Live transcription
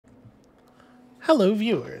Hello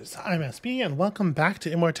viewers, I'm SB and welcome back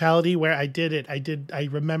to Immortality where I did it. I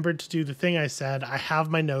remembered to do the thing I said. I have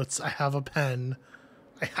my notes, I have a pen.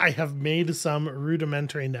 I have made some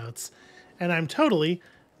rudimentary notes. And I'm totally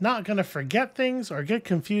not going to forget things or get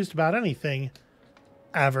confused about anything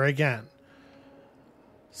ever again.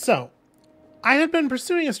 So, I had been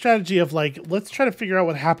pursuing a strategy of like, let's try to figure out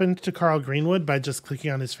what happened to Carl Greenwood by just clicking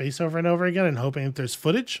on his face over and over again and hoping that there's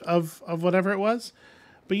footage of whatever it was.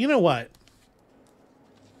 But you know what?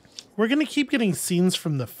 We're going to keep getting scenes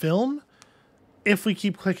from the film if we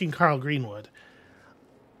keep clicking Carl Greenwood.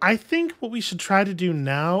 I think what we should try to do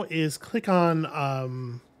now is click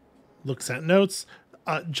on, looks at notes,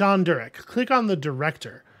 John Durek. Click on the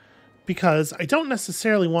director, because I don't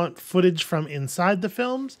necessarily want footage from inside the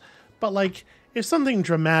films, but like if something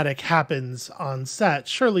dramatic happens on set,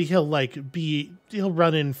 surely he'll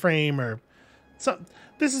run in frame or something.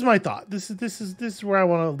 This is my thought. This is where I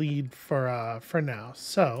want to lead for now.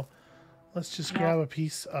 So let's just grab a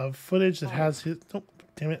piece of footage that has his. Oh,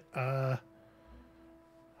 damn it! How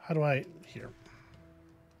do I here?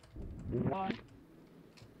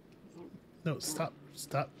 No, stop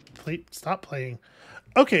playing.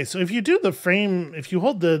 Okay, so if you do the frame, if you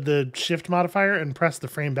hold the shift modifier and press the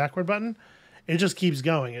frame backward button, it just keeps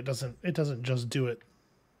going. It doesn't just do it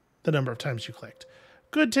the number of times you clicked.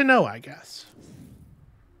 Good to know, I guess.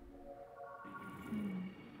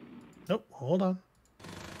 Nope, hold on.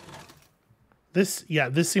 This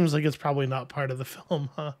seems like it's probably not part of the film,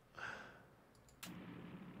 huh?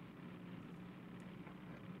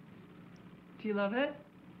 Do you love it?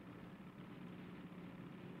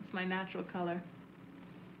 It's my natural color.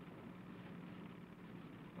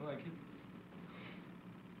 I like it.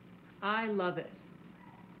 I love it.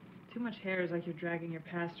 Too much hair is like you're dragging your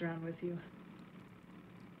past around with you.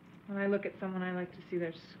 When I look at someone, I like to see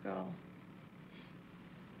their skull.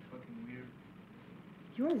 Fucking weird.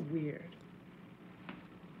 You're weird.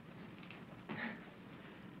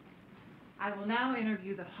 I will now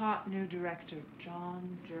interview the hot new director,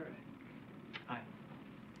 John Durek. Hi.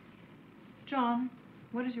 John,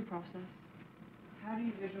 what is your process? How do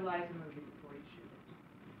you visualize a movie before you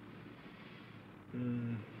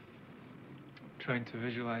shoot? Trying to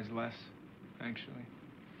visualize less, actually.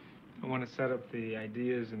 I want to set up the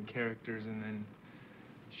ideas and characters and then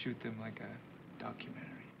shoot them like a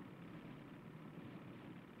documentary.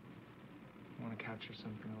 I want to capture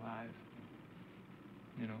something alive,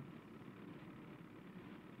 you know?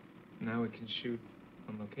 Now we can shoot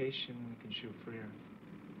on location, we can shoot freer.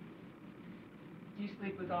 Do you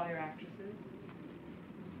sleep with all your actresses?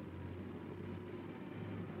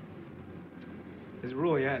 As a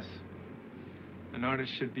rule, yes. An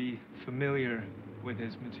artist should be familiar with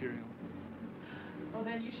his material. Well,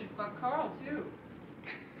 then you should fuck Carl, too.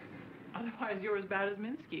 Otherwise, you're as bad as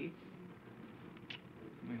Minsky.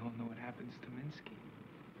 We all know what happens to Minsky.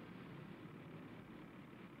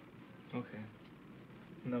 Okay.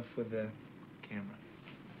 Enough with the camera.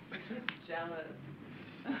 Jealous.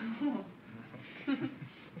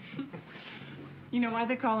 You know why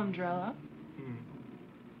they call him Drella?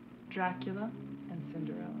 Dracula and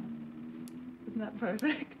Cinderella. Isn't that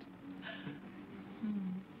perfect?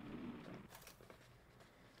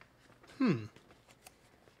 You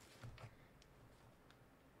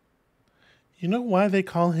know why they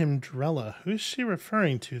call him Drella? Who's she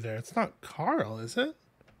referring to there? It's not Carl, is it?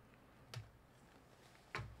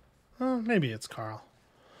 Oh, maybe it's Carl.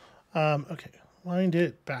 Okay, wind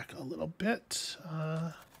it back a little bit.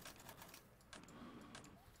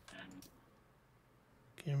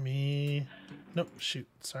 Give me... Nope, shoot.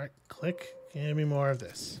 Sorry. Click. Give me more of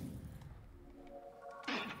this.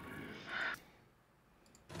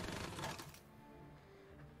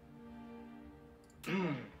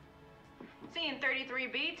 Scene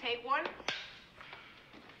 33B, take one.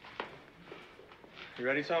 You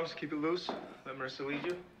ready, Thomas? Keep it loose. Let Marissa lead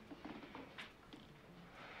you.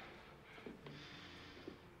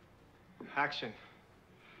 Action.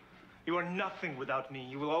 You are nothing without me.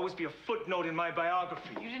 You will always be a footnote in my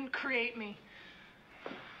biography. You didn't create me.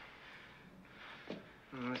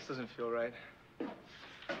 This doesn't feel right.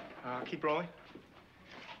 Keep rolling.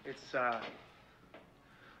 It's not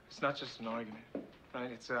just an argument,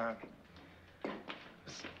 right?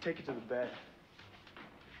 Let's take it to the bed.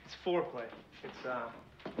 It's foreplay. It's, a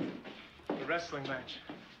wrestling match.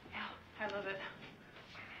 Yeah, I love it.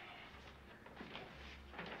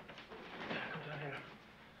 Come down here.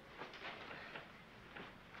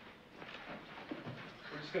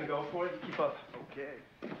 We're just gonna go for it. Keep up. Okay.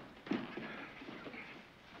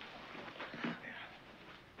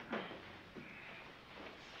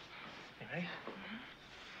 You ready?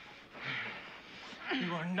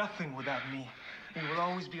 You are nothing without me. You will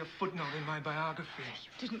always be a footnote in my biography.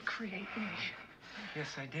 You didn't create me.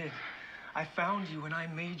 Yes, I did. I found you and I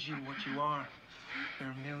made you what you are. There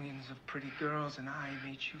are millions of pretty girls and I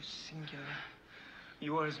made you singular.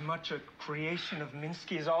 You are as much a creation of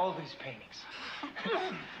Minsky as all these paintings.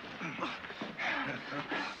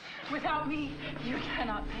 Without me, you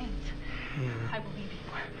cannot paint. I will leave you.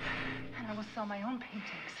 And I will sell my own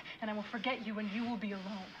paintings. And I will forget you and you will be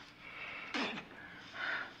alone.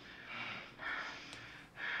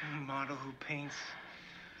 A model who paints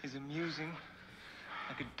is amusing,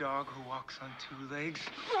 like a dog who walks on two legs.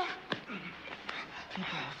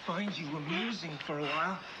 People will find you amusing for a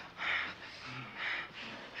while.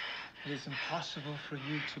 It is impossible for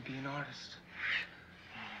you to be an artist.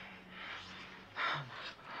 I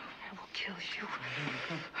will kill you.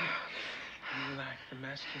 You lack the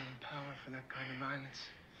masculine power for that kind of violence.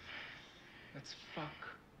 Let's fuck,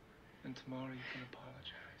 and tomorrow you can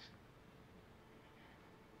apologize.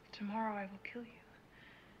 Tomorrow I will kill you.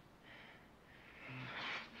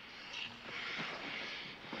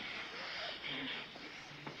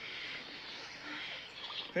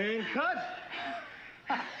 Pain cut!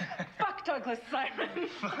 Fuck Douglas Simon.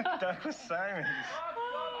 Fuck Douglas Simons.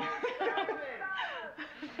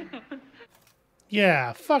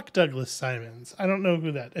 Yeah, fuck Douglas Simons. I don't know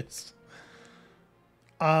who that is.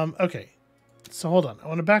 Okay. So hold on. I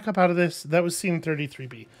want to back up out of this. That was scene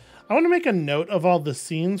 33B. I want to make a note of all the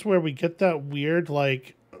scenes where we get that weird,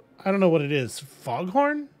 like, I don't know what it is,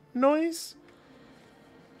 foghorn noise?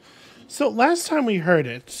 So last time we heard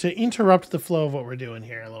it, to interrupt the flow of what we're doing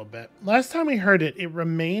here a little bit, last time we heard it, it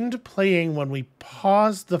remained playing when we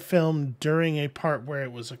paused the film during a part where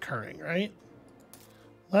it was occurring, right?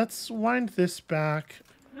 Let's wind this back.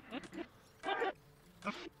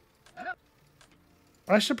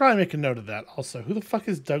 I should probably make a note of that also. Who the fuck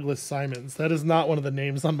is Douglas Simons? That is not one of the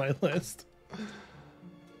names on my list.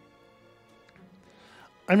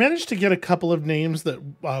 I managed to get a couple of names that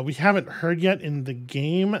we haven't heard yet in the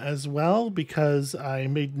game as well, because I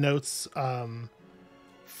made notes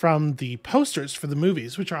from the posters for the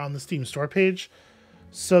movies, which are on the Steam store page.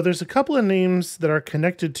 So there's a couple of names that are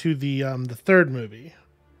connected to the third movie,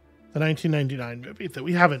 the 1999 movie, that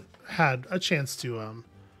we haven't had a chance to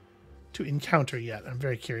encounter yet. I'm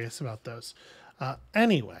very curious about those.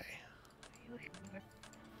 Anyway.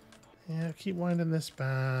 Yeah, keep winding this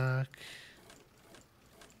back.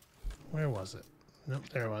 Where was it? Nope,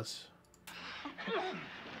 there it was.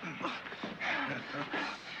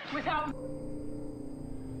 Without...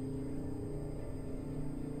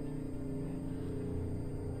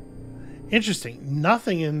 Interesting.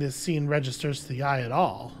 Nothing in this scene registers to the eye at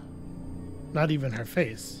all. Not even her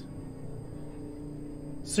face.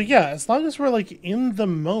 So yeah, as long as we're like in the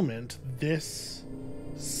moment, this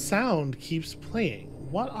sound keeps playing.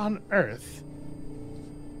 What on earth?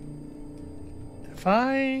 If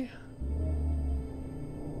I'm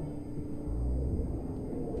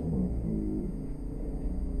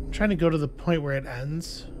trying to go to the point where it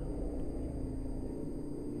ends.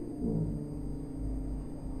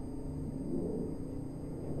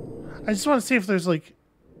 I just want to see if there's like...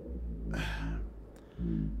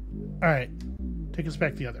 Alright. Take us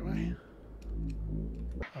back the other way.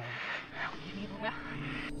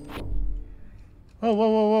 Whoa, whoa,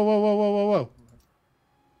 whoa, whoa, whoa, whoa, whoa, whoa, whoa.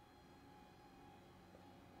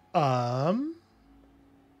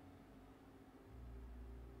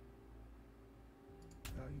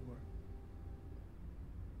 Thought you were.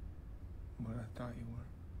 What I thought you were.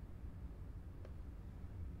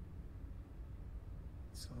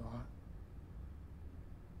 It's a lot.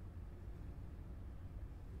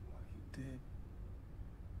 What you did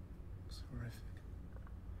was horrific.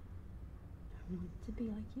 I wanted to be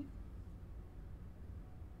like you.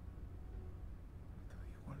 I thought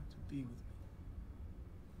you wanted to be with me.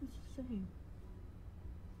 It's the same.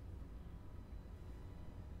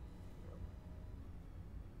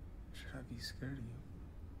 Should I be scared of you?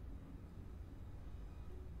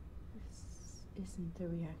 This isn't the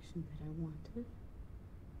reaction that I wanted.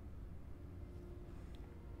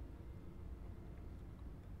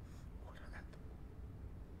 What happened?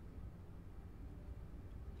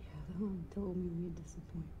 The other one told me you'd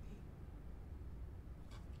disappoint me.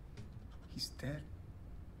 He's dead.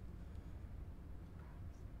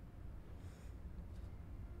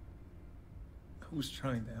 I was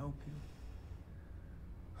trying to help you.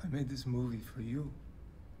 I made this movie for you.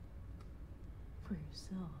 For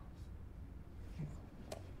yourself.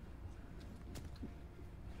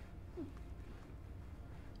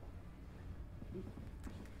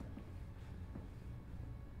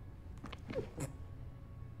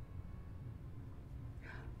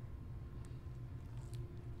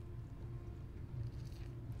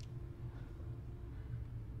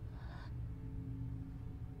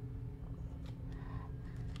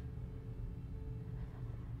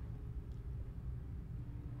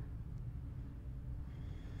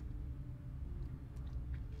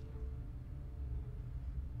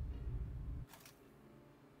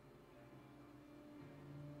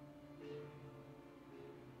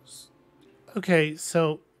 Okay,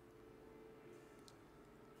 so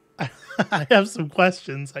I have some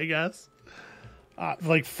questions, I guess.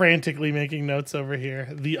 Like frantically making notes over here.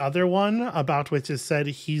 The other one about which is said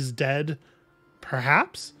he's dead,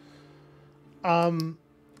 perhaps. I'm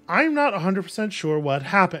not 100% sure what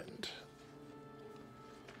happened.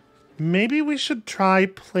 Maybe we should try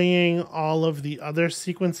playing all of the other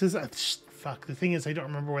sequences. Fuck, the thing is I don't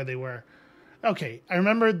remember where they were. Okay, I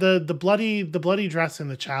remember the bloody dress in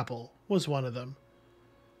the chapel was one of them.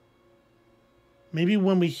 Maybe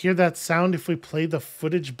when we hear that sound, if we play the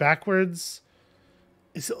footage backwards,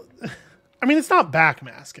 I mean, it's not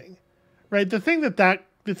backmasking, right? The thing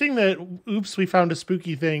that oops, we found a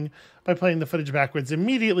spooky thing by playing the footage backwards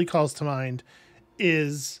immediately calls to mind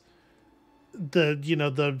is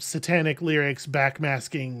the satanic lyrics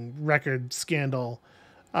backmasking record scandal.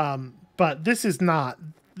 But this is not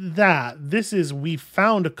that. This is, we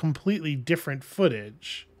found a completely different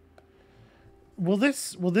footage. Will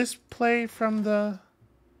this play from the...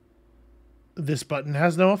 This button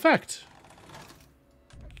has no effect.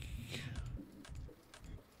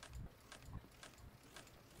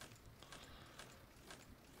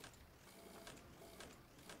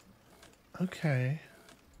 Okay.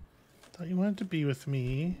 Thought you wanted to be with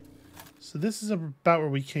me. So this is about where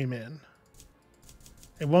we came in.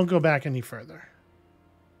 It won't go back any further.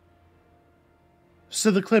 So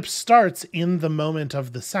the clip starts in the moment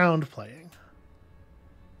of the sound playing.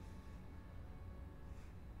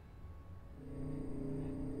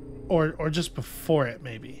 Or just before it,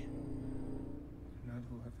 maybe. You're not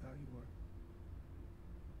who I thought you were.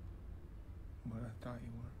 What I thought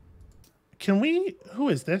you were. Can we... Who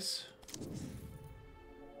is this?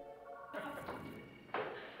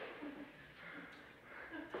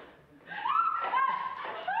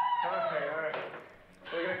 Alright.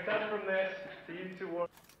 We're gonna cut from this to you two war.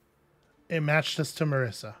 It matched us to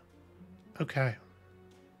Marissa. Okay.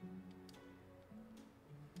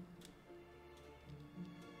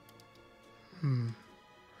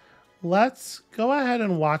 Let's go ahead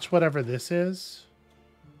and watch whatever this is.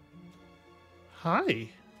 Hi.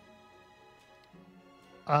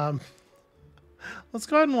 Let's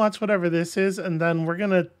go ahead and watch whatever this is, and then we're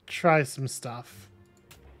gonna try some stuff.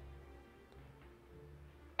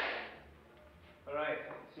 Alright,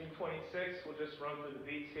 scene 26, we'll just run through the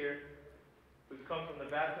beats here. We've come from the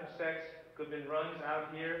bathroom sex. Goodman runs out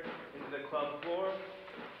here into the club floor.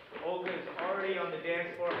 Olga is already on the dance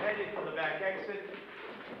floor, headed for the back exit.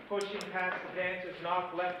 Pushing past the dancers,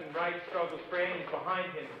 knock left and right, struggles. Franny is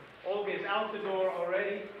behind him. Olga is out the door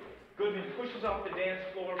already. Goodman pushes off the dance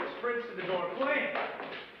floor, sprints to the door, blam!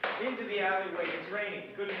 Into the alleyway. It's raining.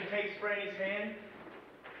 Goodman takes Franny's hand,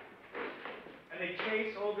 and they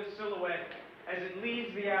chase Olga's silhouette as it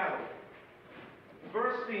leaves the alley.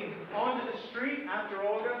 Bursting onto the street after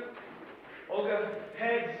Olga, Olga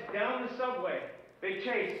heads down the subway. They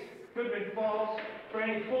chase. Goodman falls.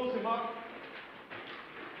 Franny pulls him up.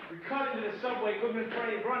 We cut into the subway. Goodman and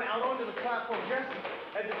Franny run out onto the platform just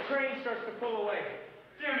as the train starts to pull away.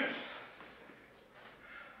 Damn it!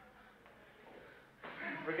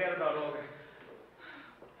 Forget about Olga.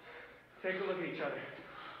 Take a look at each other.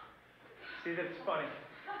 See that it's funny.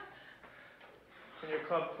 In your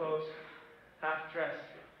club clothes, half dressed,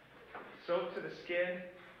 soaked to the skin.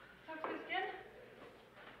 Soaked to the skin?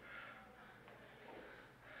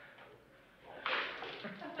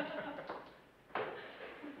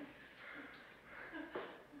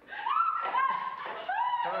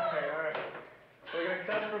 Alright. We're gonna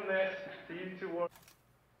cut from this to you two war.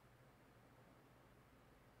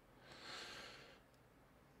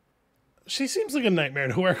 She seems like a nightmare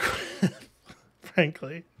to work with,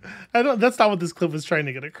 frankly. That's not what this clip was trying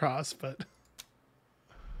to get across, but...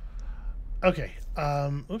 Okay.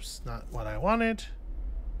 Oops, not what I wanted.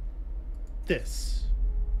 This.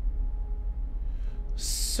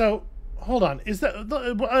 So, hold on. Is that...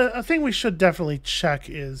 a thing we should definitely check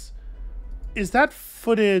is that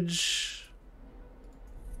footage...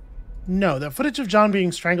 No, that footage of John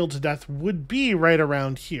being strangled to death would be right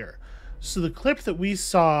around here. So the clip that we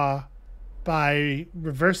saw by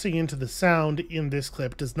reversing into the sound in this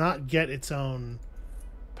clip does not get its own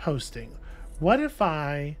posting. What if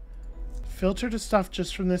I filter to stuff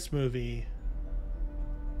just from this movie?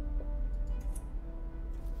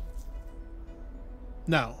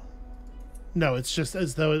 No, it's just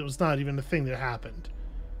as though it was not even a thing that happened.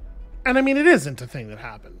 And I mean, it isn't a thing that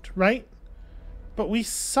happened, right? But we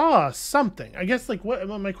saw something. I guess, like, what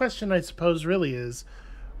my question, I suppose, really is,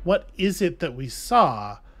 what is it that we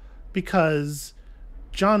saw? Because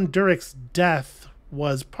John Durick's death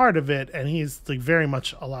was part of it, and he's, like, very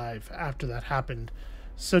much alive after that happened.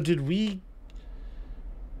 So did we...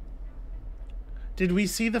 Did we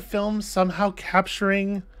see the film somehow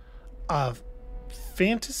capturing a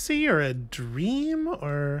fantasy or a dream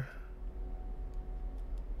or...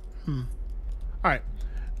 All right.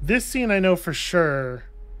 This scene I know for sure.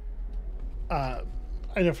 I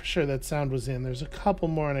know for sure that sound was in. There's a couple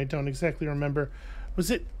more and I don't exactly remember.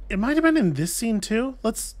 Was it... It might have been in this scene too.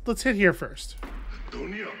 Let's hit here first.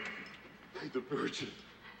 Antonia, the Virgin.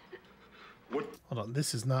 What? Hold on.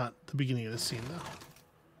 This is not the beginning of the scene though.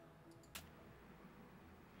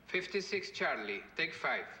 56 Charlie, take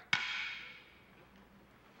 5.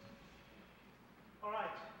 All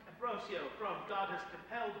right, Ambrosio from God Has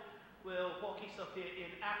Compelled will walk us up here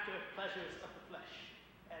in After Pleasures of the Flesh.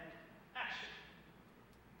 And action.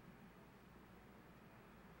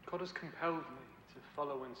 God has compelled me to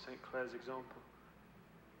follow in St. Clair's example.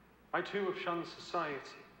 I too have shunned society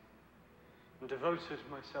and devoted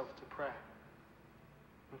myself to prayer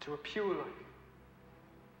and to a pure life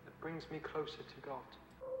that brings me closer to God.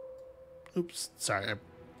 Oops, sorry.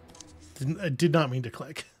 I did not mean to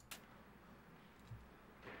click.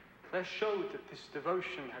 Claire showed that this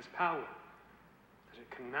devotion has power, that it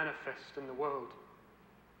can manifest in the world.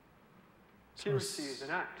 Purity is an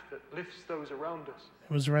act that lifts those around us.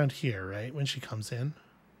 It was around here, right? When she comes in.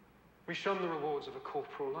 We shun the rewards of a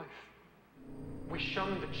corporal life. We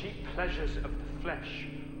shun the cheap pleasures of the flesh.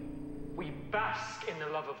 We bask in the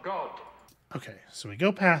love of God. Okay, so we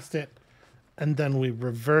go past it, and then we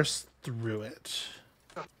reverse through it.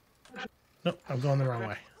 Nope, I'm going the wrong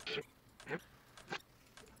way.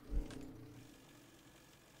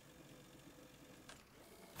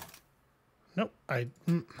 Nope,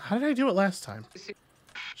 how did I do it last time?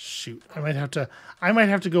 Shoot, I might have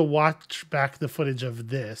to go watch back the footage of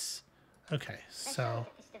this. Okay, so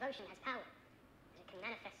this devotion has power, that it can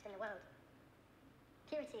manifest in the world.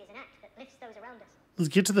 Purity is an act that lifts those around us. let's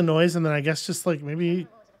get to the noise, and then I guess just like maybe,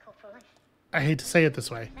 I hate to say it this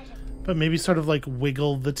way, but maybe sort of like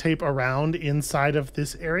wiggle the tape around inside of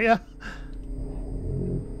this area.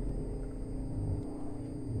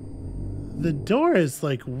 The door is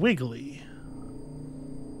like wiggly.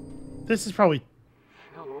 This is probably...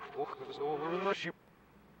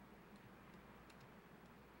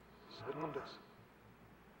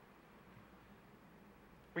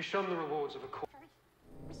 We shun the rewards of a corporal.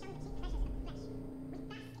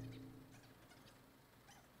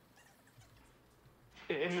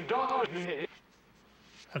 In the dark.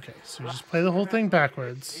 Okay, so just play the whole thing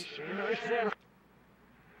backwards.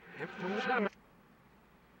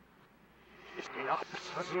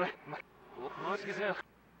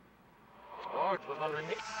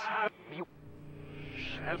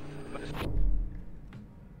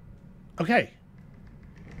 Okay.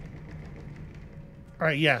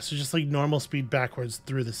 Alright, yeah, so just like normal speed backwards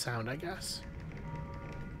through the sound, I guess.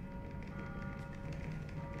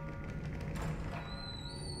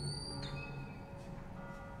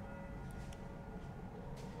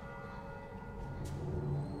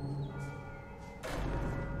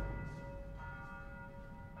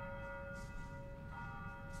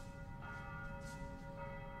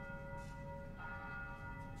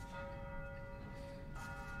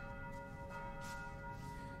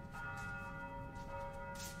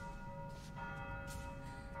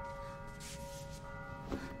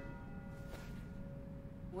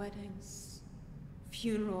 Weddings,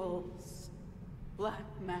 funerals, black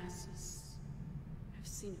masses. I've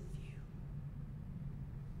seen a few.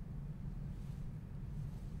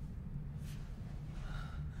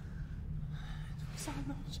 It was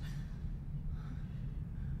almost...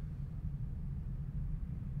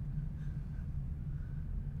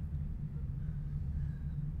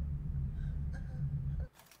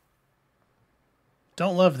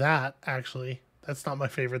 Don't love that, actually. That's not my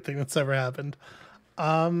favorite thing that's ever happened.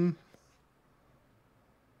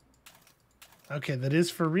 Okay, that is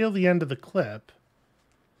for real the end of the clip.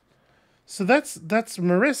 So that's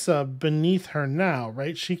Marissa beneath her now,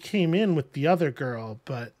 right? She came in with the other girl,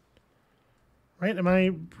 but... Right? Am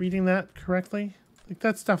I reading that correctly? Like,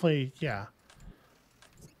 that's definitely... Yeah.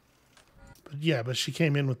 But yeah, but she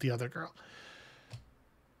came in with the other girl.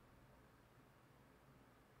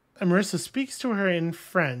 And Marissa speaks to her in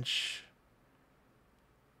French.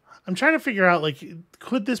 I'm trying to figure out, like,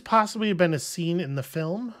 could this possibly have been a scene in the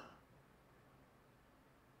film?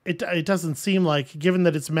 It doesn't seem like, given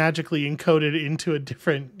that it's magically encoded into a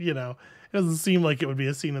different, you know, it doesn't seem like it would be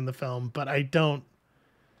a scene in the film, but I don't...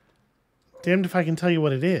 Damned if I can tell you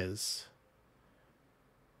what it is.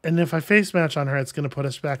 And if I face match on her, it's going to put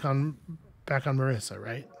us back on Marissa,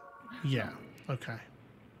 right? Yeah, okay.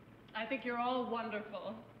 I think you're all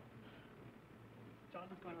wonderful. John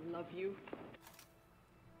is going to love you.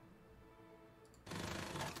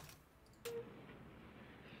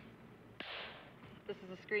 This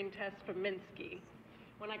is a screen test for Minsky.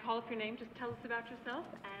 When I call up your name, just tell us about yourself,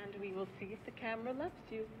 and we will see if the camera loves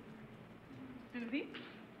you. Susie?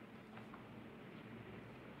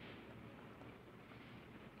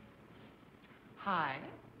 Hi,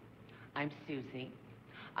 I'm Susie.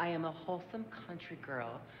 I am a wholesome country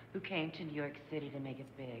girl who came to New York City to make it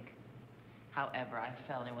big. However, I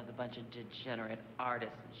fell in with a bunch of degenerate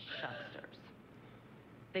artists and shucksters.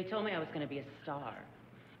 They told me I was going to be a star,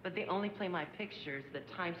 but they only play my pictures at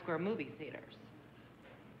the Times Square movie theaters.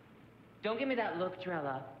 Don't give me that look,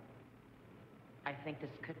 Drella. I think this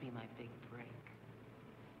could be my big break.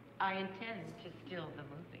 I intend to steal the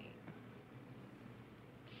movie.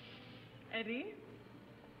 Eddie?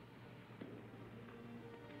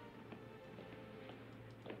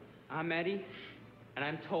 I'm Eddie, and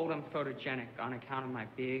I'm told I'm photogenic on account of my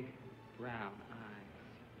big, brown eyes.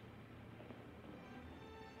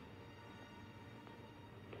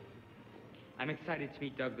 I'm excited to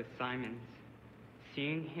meet Douglas Simons.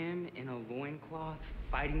 Seeing him in a loincloth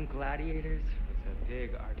fighting gladiators was a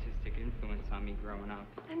big artistic influence on me growing up.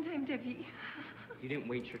 And I'm Debbie. You didn't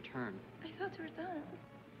wait your turn. I thought you were done.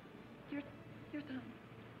 You're done.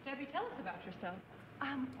 Debbie, tell us about yourself.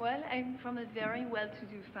 Well, I'm from a very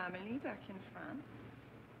well-to-do family back in France.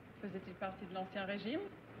 Faisais-tu partie de l'Ancien Régime?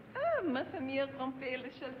 Ah, ma famille a rampé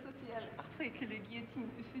l'échelle sociale après que la guillotine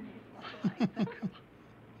fut finie. D'accord.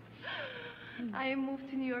 I moved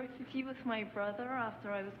to New York City with my brother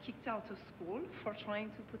after I was kicked out of school for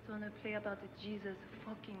trying to put on a play about the Jesus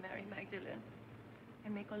fucking Mary Magdalene. I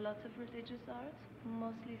make a lot of religious art,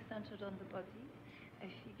 mostly centered on the body. I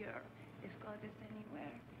figure if God is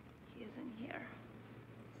anywhere, he isn't here.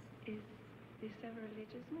 Is this a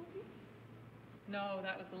religious movie? No,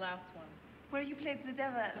 that was the last one. Where you played the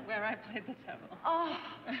devil? Where I played the devil. Oh,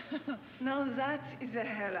 now that is a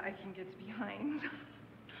hell I can get behind.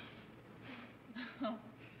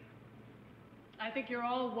 I think you're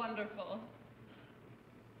all wonderful.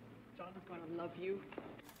 John is going to love you.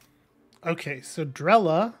 Okay, so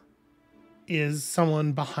Drella is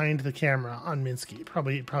someone behind the camera on Minsky.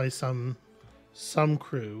 Probably some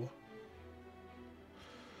crew.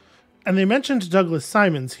 And they mentioned Douglas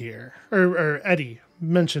Simons here, or Eddie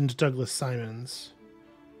mentioned Douglas Simons.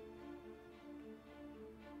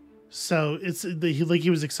 So he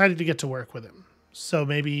was excited to get to work with him. So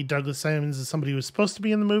maybe Douglas Simons is somebody who was supposed to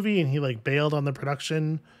be in the movie and he like bailed on the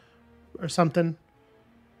production or something.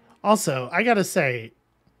 Also, I gotta say,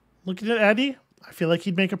 looking at Eddie, I feel like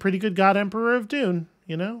he'd make a pretty good God Emperor of Dune,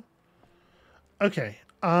 you know? Okay.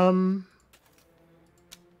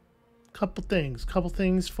 Couple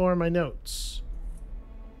things for my notes.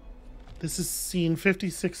 This is scene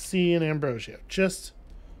 56C in Ambrosio. Just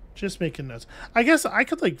making notes. I guess I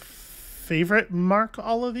could like favorite mark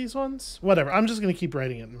all of these ones. Whatever. I'm just gonna keep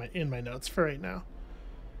writing it in my notes for right now.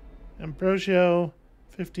 Ambrosio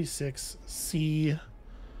 56C.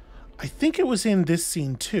 I think it was in this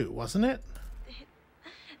scene too, wasn't it?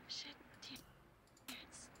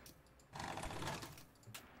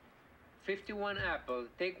 51 apple,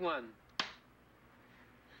 take one.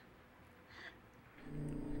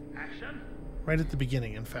 Action. Right at the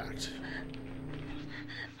beginning, in fact.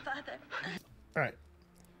 Father. All right.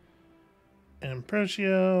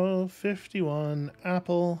 Ambrosio 51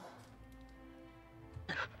 apple.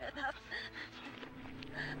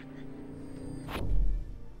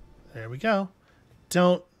 There we go.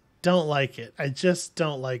 Don't like it. I just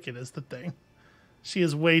don't like it is the thing. She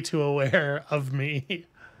is way too aware of me.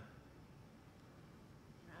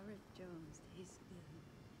 Robert Jones, he's good.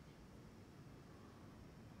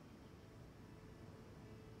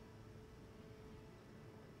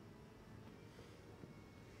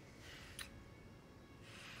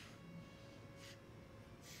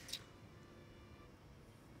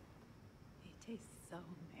 He tastes so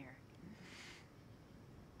American.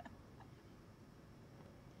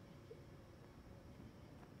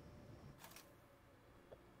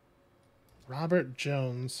 Robert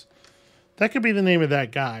Jones. That could be the name of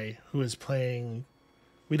that guy who is playing.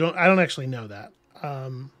 I don't actually know that.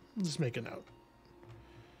 Just make a note.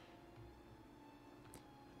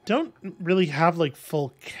 Don't really have like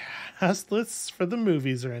full cast lists for the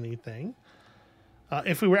movies or anything.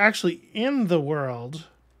 If we were actually in the world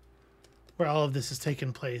where all of this is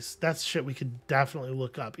taking place, that's shit we could definitely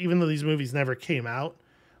look up. Even though these movies never came out,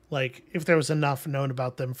 like if there was enough known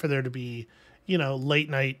about them for there to be, late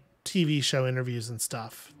night TV show interviews and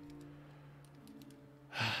stuff.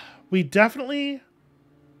 We definitely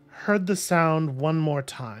heard the sound one more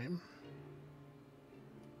time.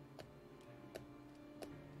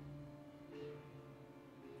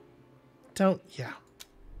 Yeah.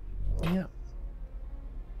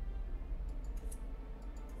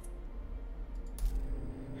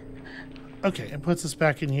 Okay, it puts us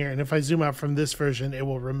back in here, and if I zoom out from this version, it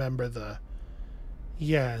will remember the...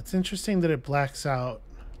 Yeah, it's interesting that it blacks out.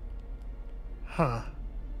 Huh.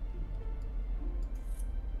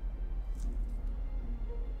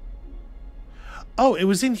 Oh, it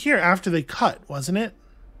was in here after they cut, wasn't it?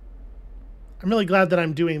 I'm really glad that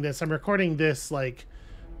I'm doing this. I'm recording this, like,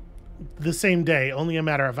 the same day, only a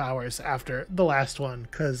matter of hours after the last one,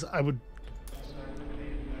 because I would...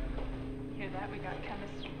 Hear that? We got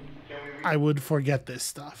chemistry. I would forget this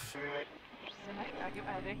stuff.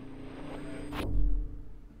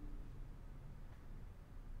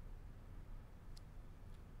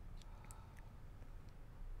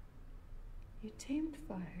 You tamed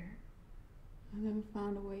fire, and then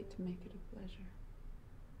found a way to make it a pleasure.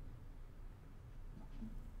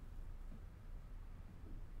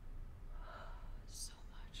 So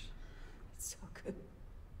much. It's so good.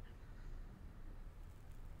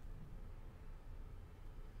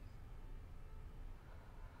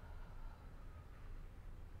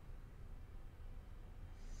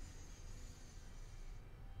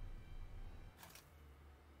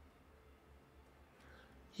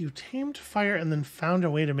 You tamed fire and then found a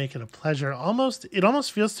way to make it a pleasure. It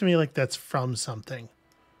almost feels to me like that's from something.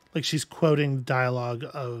 Like she's quoting dialogue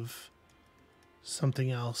of something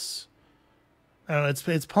else. I don't know,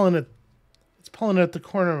 it's pulling at the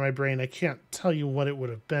corner of my brain. I can't tell you what it would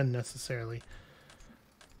have been necessarily.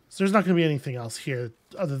 So there's not going to be anything else here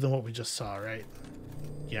other than what we just saw, right?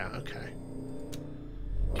 Yeah, okay.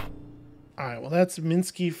 All right, well, that's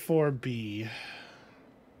Minsky 4B.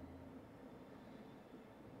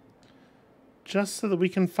 Just so that we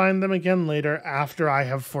can find them again later after I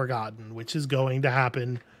have forgotten, which is going to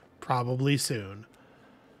happen probably soon.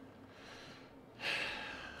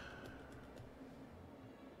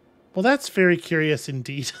 Well, that's very curious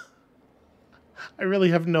indeed. I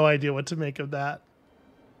really have no idea what to make of that.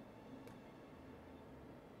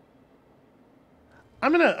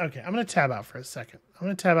 I'm gonna tab out for a second.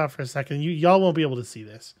 Y'all won't be able to see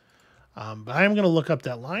this. But I am gonna look up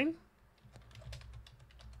that line.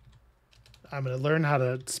 I'm going to learn how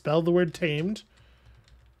to spell the word tamed.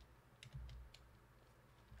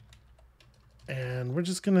 And we're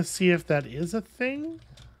just going to see if that is a thing.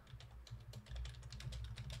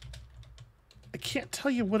 I can't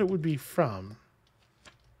tell you what it would be from.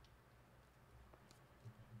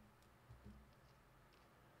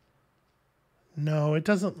 No, it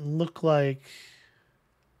doesn't look like...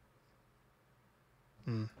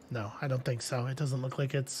 No, I don't think so. It doesn't look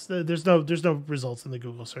like it's... There's no results in the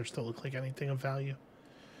Google search that look like anything of value.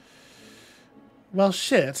 Well,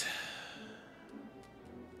 shit.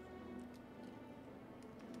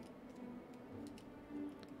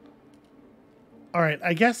 All right,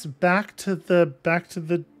 I guess back to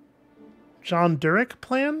the John Durick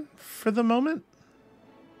plan for the moment.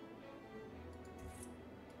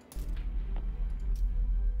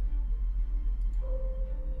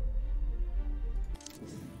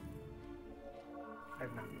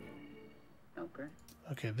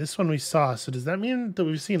 Okay, this one we saw. So does that mean that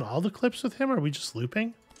we've seen all the clips with him, or are we just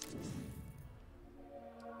looping?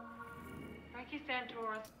 Frankie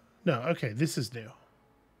Santoris. No, okay, this is new. All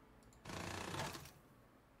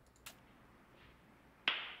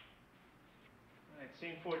right,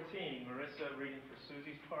 scene 14. Marissa reading for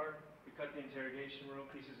Susie's part. We cut the interrogation room.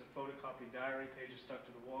 Pieces of photocopied diary. Pages stuck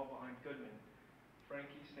to the wall behind Goodman.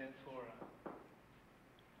 Frankie Santora.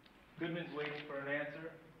 Goodman's waiting for an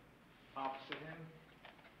answer. Opposite him,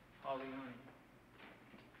 Holly Honey.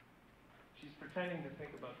 She's pretending to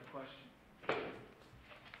think about the question.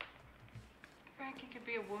 Frankie could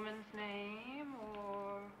be a woman's name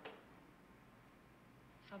or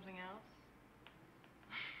something else.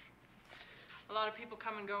 A lot of people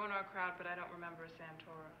come and go in our crowd, but I don't remember a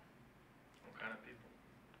Santora. What kind of people?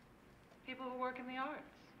 People who work in the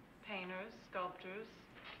arts. Painters, sculptors,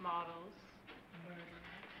 models, murderers.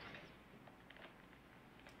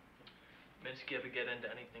 Minsky ever get into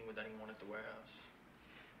anything with anyone at the warehouse?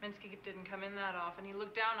 Minsky didn't come in that often. He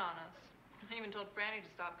looked down on us. He even told Franny to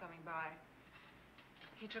stop coming by.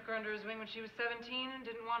 He took her under his wing when she was 17 and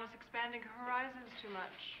didn't want us expanding her horizons too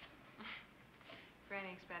much.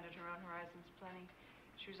 Franny expanded her own horizons plenty.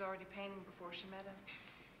 She was already painting before she met him.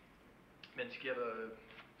 Minsky ever...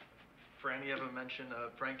 Franny ever mention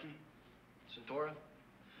Frankie? Santora?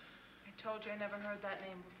 I told you I never heard that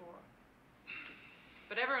name before.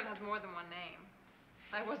 But everyone has more than one name.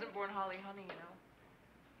 I wasn't born Holly Honey, you know.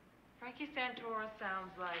 Frankie Santora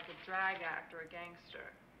sounds like a drag act or a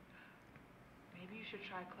gangster. Maybe you should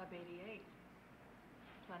try Club 88.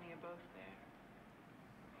 Plenty of both there.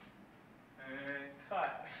 And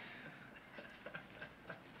cut.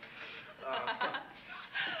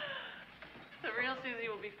 Susie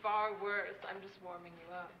will be far worse. I'm just warming you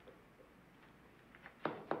up.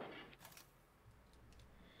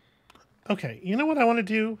 Okay, you know what I want to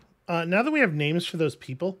do? Now that we have names for those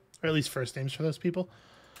people, or at least first names for those people,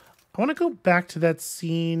 I want to go back to that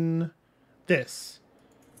scene, because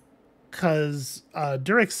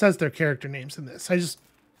Durek says their character names in this. I just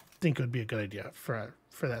think it would be a good idea for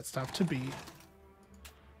that stuff to be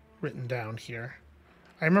written down here.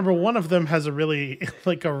 I remember one of them has a really,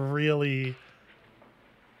 like a really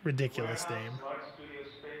ridiculous name. Large studio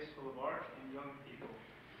space full of art and young people.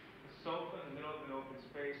 A sofa in the middle of an open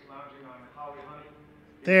space, lounging on holly honey.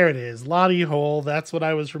 There it is, Lottie Hole. That's what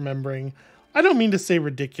I was remembering. I don't mean to say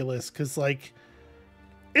ridiculous, because, like,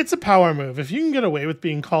 it's a power move. If you can get away with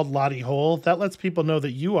being called Lottie Hole, that lets people know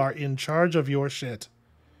that you are in charge of your shit.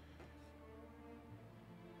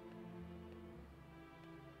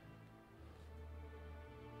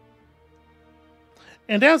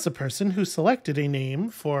 And as a person who selected a name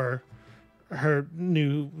for her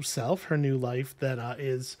new self, her new life that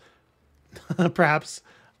is perhaps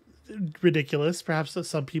ridiculous, perhaps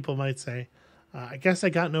some people might say, I guess I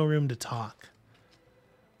got no room to talk.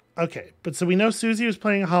 Okay, but so we know Susie was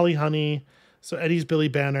playing Holly Honey, so Eddie's Billy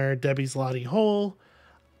Banner, Debbie's Lottie Hole.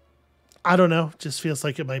 I don't know, just feels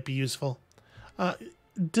like it might be useful.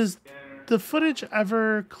 Does the footage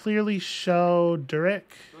ever clearly show Durek?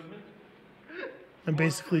 I'm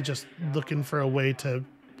basically just looking for a way to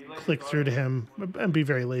click through to him and be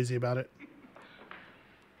very lazy about it.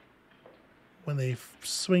 When they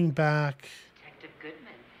swing back, Detective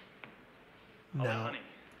Goodman. no,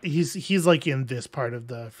 he's like in this part of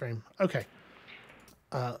the frame. Okay.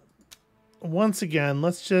 Once again,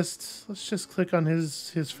 let's just click on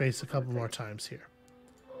his face a couple more times here.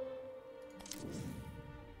 This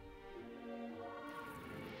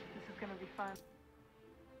is gonna be fun.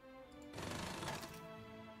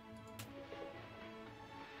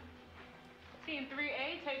 Team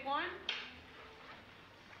 3A, take one.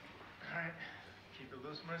 All right. Keep it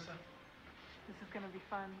loose, Marissa. This is gonna be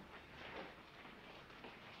fun.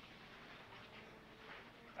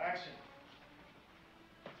 Action.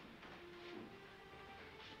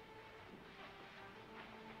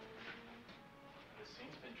 The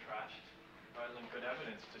scene's been trashed. Violent good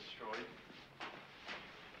evidence destroyed.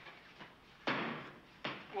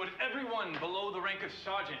 Would everyone below the rank of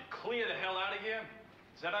sergeant clear the hell out of here?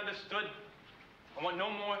 Is that understood? I want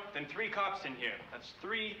no more than 3 cops in here. That's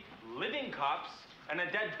 3 living cops and a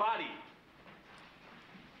dead body.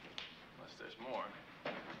 Unless there's more.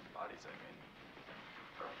 Bodies, I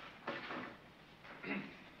mean.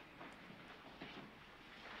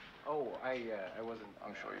 Oh, I wasn't.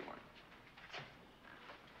 I'm sure you weren't.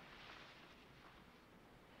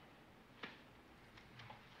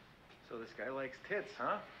 So this guy likes tits,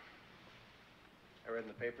 huh? I read in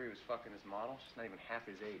the paper he was fucking his model. She's not even half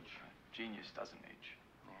his age. Genius doesn't age.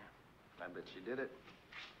 Yeah, I bet she did it.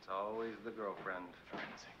 It's always the girlfriend.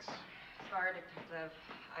 Forensics. Sorry, Detective.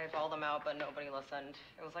 I bawled them out, but nobody listened.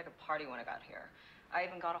 It was like a party when I got here. I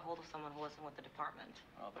even got a hold of someone who listened with the department.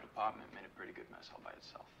 Well, the department made a pretty good mess all by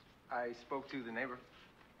itself. I spoke to the neighbor.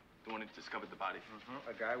 The one who discovered the body.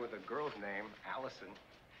 A guy with a girl's name, Allison.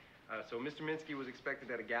 So Mr. Minsky was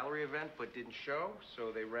expected at a gallery event, but didn't show,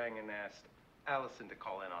 so they rang and asked Allison to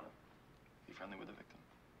call in on him. Be friendly with the victim.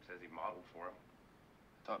 Says he modeled for him.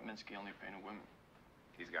 I thought Minsky only painted women.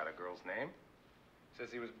 He's got a girl's name.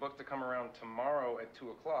 Says he was booked to come around tomorrow at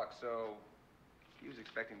 2 o'clock, so he was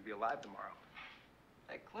expecting to be alive tomorrow.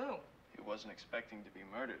 Big clue. He wasn't expecting to be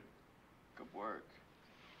murdered. Good work.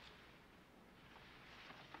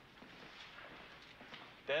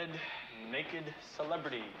 Dead, naked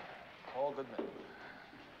celebrity. Paul Goodman.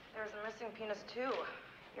 There's a missing penis, too.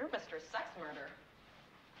 You're Mr. Sex Murder.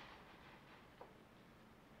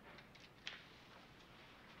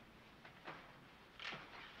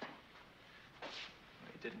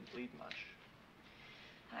 He didn't bleed much.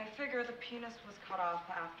 I figure the penis was cut off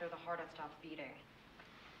after the heart had stopped beating.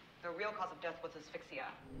 The real cause of death was asphyxia.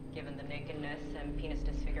 Given the nakedness and penis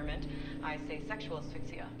disfigurement, I say sexual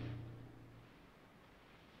asphyxia.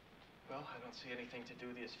 Well, I don't see anything to do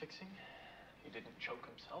with the asphyxiing. He didn't choke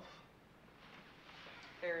himself.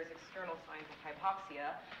 There's external signs of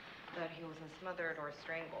hypoxia, that he wasn't smothered or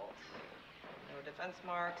strangled. No defense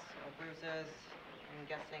marks, no bruises. I'm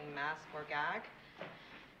guessing mask or gag.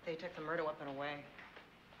 They took the murder weapon away.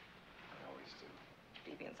 I always do.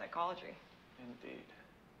 Deviant psychology. Indeed.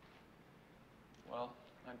 Well,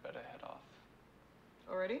 I'd better head off.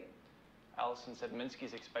 Already? Allison said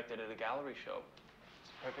Minsky's expected at a gallery show.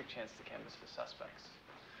 It's a perfect chance to canvass the suspects.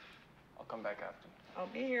 I'll come back after. I'll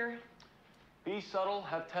be here. Be subtle,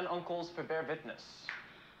 have 10 uncles for bear witness.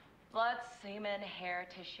 Blood, semen, hair,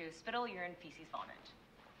 tissue, spittle, urine, feces, vomit.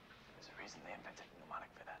 There's a reason they invented a mnemonic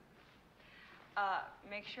for that.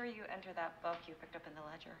 Make sure you enter that book you picked up in the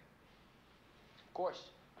ledger. Of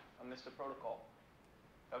course, amidst the protocol.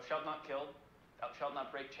 Thou shalt not kill. Thou shalt not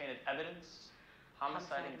break chain of evidence.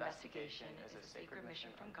 Homicide investigation is a sacred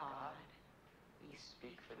mission from God. We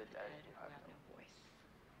speak for the dead who have no voice.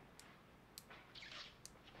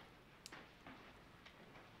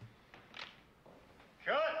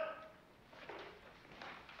 Cut!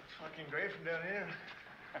 Looks fucking great from down here.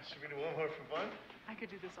 Should we do one more for fun? I could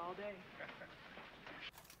do this all day.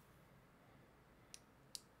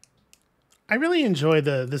 I really enjoy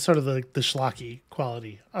the sort of the schlocky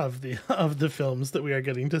quality of the films that we are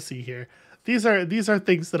getting to see here. These are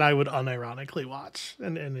things that I would unironically watch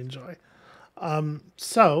and enjoy.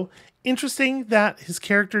 So interesting that his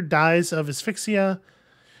character dies of asphyxia,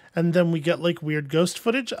 and then we get like weird ghost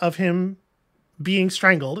footage of him being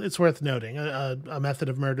strangled. It's worth noting a method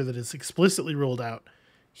of murder that is explicitly ruled out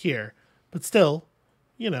here, but still,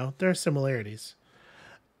 you know, there are similarities.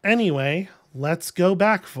 Anyway, let's go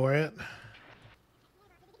back for it.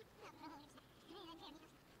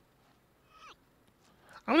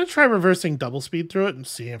 I'm going to try reversing double speed through it and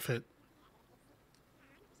seeing if it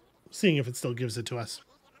still gives it to us.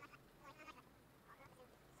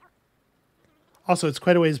 Also, it's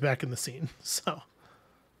quite a ways back in the scene, so.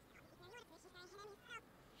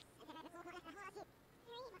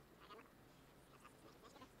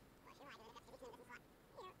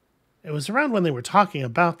 It was around when they were talking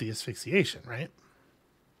about the asphyxiation, right?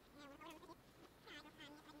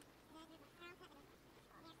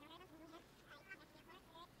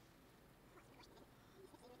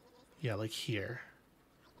 Yeah, like here.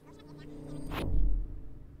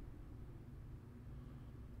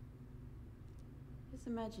 His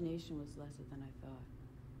imagination was lesser than I thought.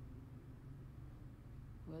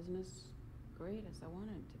 It wasn't as great as I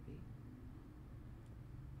wanted it to be.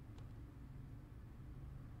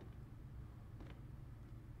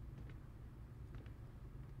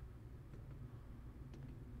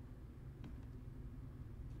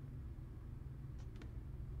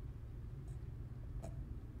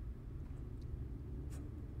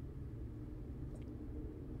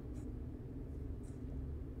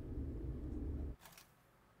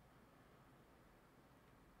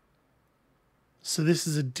 So this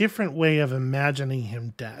is a different way of imagining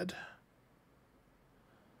him dead.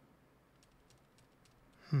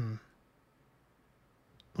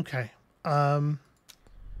 Okay. I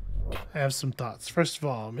have some thoughts. First of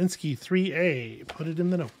all, Minsky 3A, put it in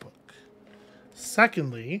the notebook.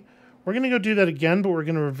 Secondly, we're going to go do that again, but we're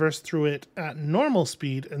going to reverse through it at normal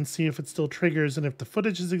speed and see if it still triggers and if the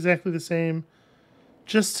footage is exactly the same,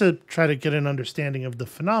 just to try to get an understanding of the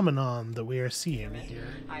phenomenon that we are seeing here.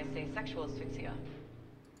 I say sexual asphyxia.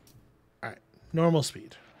 All right, normal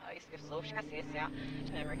speed.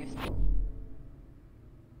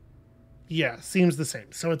 Yeah, seems the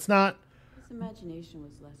same. So it's not. His imagination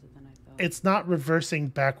was lesser than I thought. It's not reversing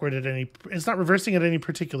backward at any. It's not reversing at any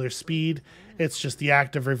particular speed. It's just the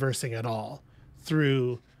act of reversing at all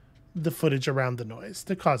through the footage around the noise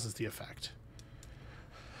that causes the effect.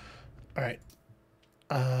 All right.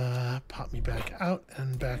 Pop me back out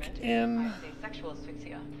and back in. I say sexual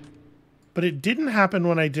asphyxia. But it didn't happen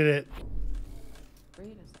when I did it.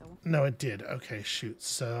 No, it did. Okay, shoot.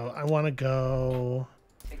 So I want to go.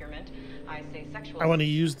 I say sexual. I want to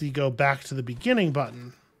use the go back to the beginning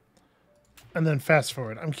button and then fast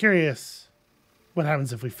forward. I'm curious what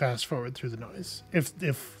happens if we fast forward through the noise, if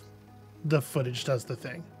the footage does the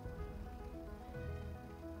thing.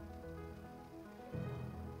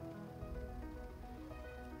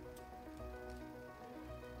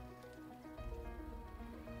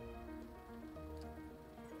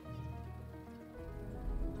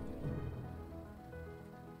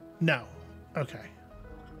 No. Okay.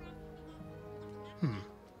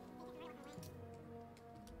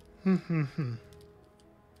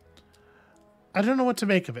 I don't know what to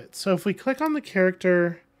make of it. So if we click on the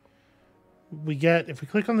character, if we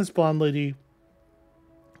click on this blonde lady,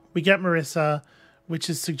 we get Marissa,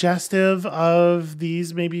 which is suggestive of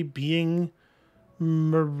these maybe being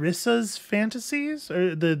Marissa's fantasies,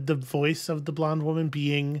 or the voice of the blonde woman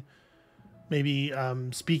being maybe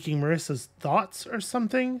speaking Marissa's thoughts or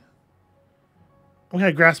something. I'm kind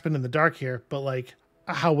of grasping in the dark here, but like,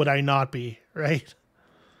 how would I not be, right?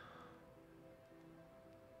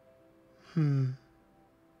 No,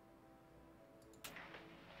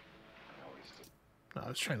 I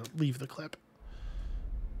was trying to leave the clip.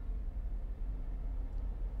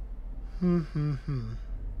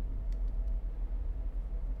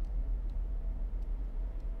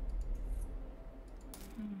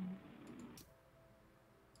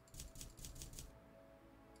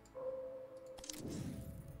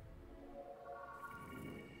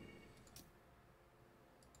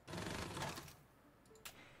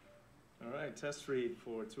 right, test read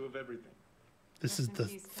for 2 of everything. This is the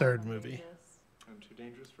third movie. I'm too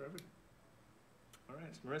dangerous for everything. All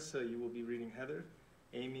right, Marissa, you will be reading Heather.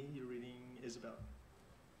 Amy, you're reading Isabella.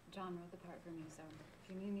 John wrote the part for me, so if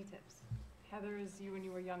you need any tips. Heather is you when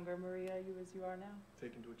you were younger, Maria, you as you are now.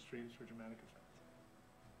 Taken to extremes for dramatic effect.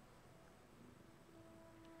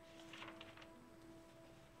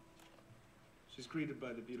 She's greeted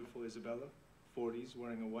by the beautiful Isabella, 40s,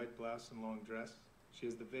 wearing a white blouse and long dress. She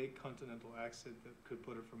has the vague continental accent that could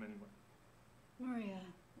put her from anywhere. Maria,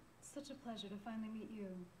 it's such a pleasure to finally meet you.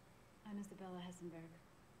 I'm Isabella Hessenberg.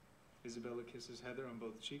 Isabella kisses Heather on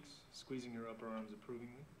both cheeks, squeezing her upper arms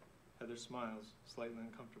approvingly. Heather smiles, slightly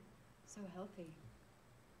uncomfortable. So healthy.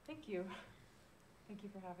 Thank you. Thank you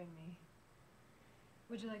for having me.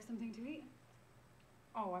 Would you like something to eat?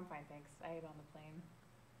 Oh, I'm fine, thanks. I ate on the plane.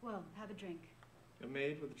 Well, have a drink. A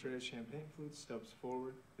maid with a tray of champagne flutes steps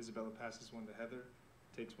forward. Isabella passes one to Heather,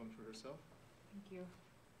 takes one for herself. Thank you.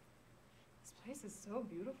 This place is so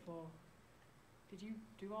beautiful. Did you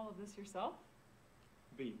do all of this yourself?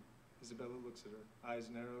 B. Isabella looks at her, eyes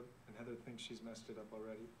narrowed, and Heather thinks she's messed it up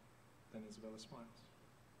already. Then Isabella smiles.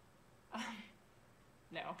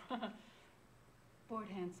 No. Bort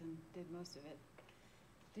Hansen did most of it.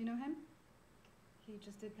 Do you know him? He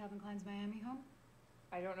just did Calvin Klein's Miami home?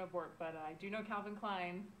 I don't know Bort, but I do know Calvin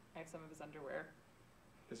Klein. I have some of his underwear.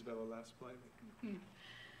 Isabella laughs politely.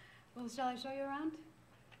 Well, shall I show you around?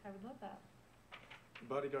 I would love that. The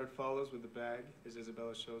bodyguard follows with the bag as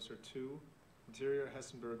Isabella shows her 2 interior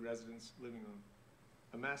Hessenberg residence living room.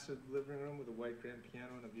 A massive living room with a white grand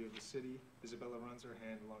piano and a view of the city. Isabella runs her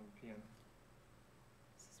hand along the piano.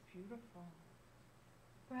 This is beautiful.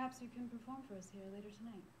 Perhaps you can perform for us here later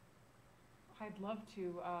tonight. I'd love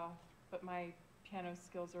to, but my piano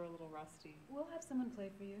skills are a little rusty. We'll have someone play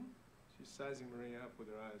for you. She's sizing Maria up with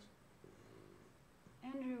her eyes.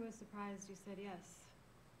 Andrew was surprised you said yes.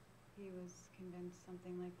 He was convinced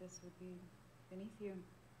something like this would be beneath you.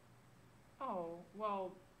 Oh,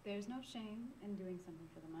 well... There's no shame in doing something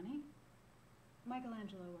for the money.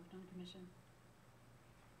 Michelangelo worked on commission.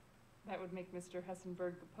 That would make Mr.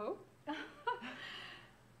 Hessenberg the Pope?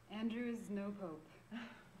 Andrew is no pope.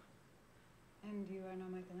 And you are no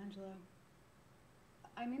Michelangelo.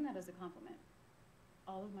 I mean that as a compliment.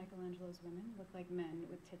 All of Michelangelo's women look like men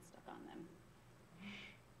with tits stuck on them.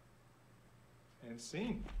 And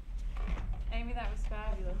scene. Amy, that was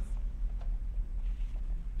fabulous.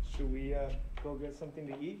 Should we go get something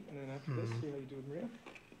to eat, and then after this, see how you do with Maria?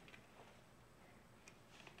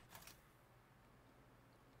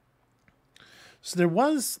 So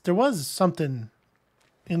there was something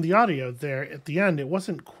in the audio there at the end. It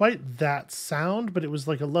wasn't quite that sound, but it was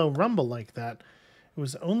like a low rumble like that. It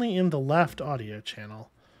was only in the left audio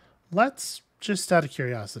channel. Let's just out of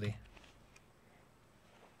curiosity.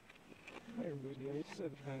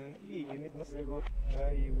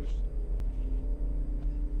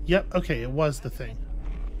 Yep, okay, it was the thing.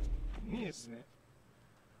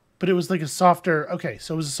 But it was like a softer, okay,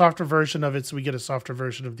 so it was a softer version of it, so we get a softer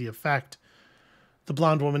version of the effect. The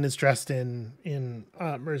blonde woman is dressed in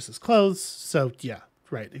Marissa's clothes, so yeah,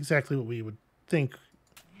 right, exactly what we would think.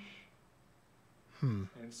 And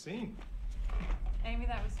scene. Amy,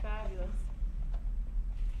 that was fabulous.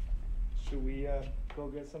 Should we go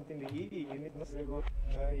get something to eat?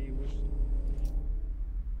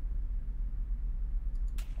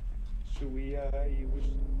 Should we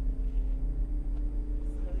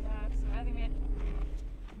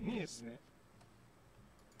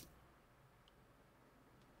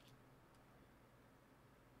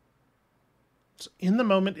So in the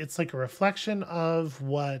moment, it's like a reflection of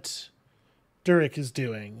what Durek is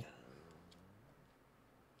doing.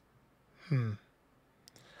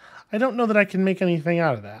 I don't know that I can make anything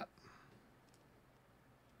out of that.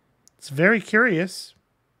 It's very curious.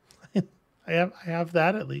 I have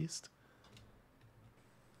that at least.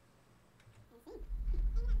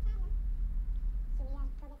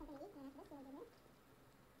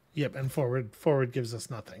 Yep, and forward gives us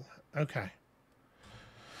nothing. Okay.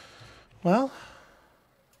 Well,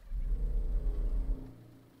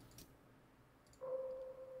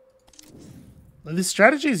 this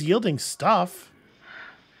strategy is yielding stuff.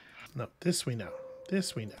 No, this we know.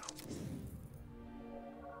 This we know.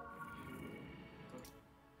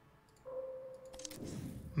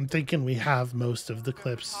 I'm thinking we have most of the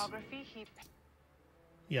clips.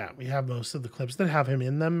 Yeah, we have most of the clips that have him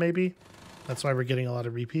in them, maybe. That's why we're getting a lot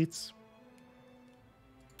of repeats.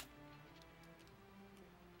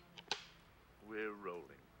 We're rolling.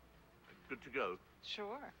 Good to go.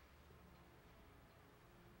 Sure.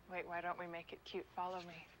 Wait, why don't we make it cute? Follow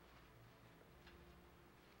me.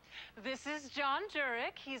 This is John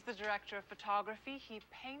Jurek. He's the director of photography. He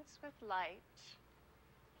paints with light.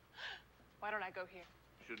 Why don't I go here?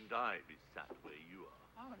 Shouldn't I be sat where you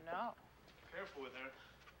are? Oh, no. Careful with her.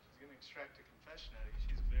 She's gonna extract a confession out of you.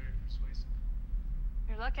 She's very persuasive.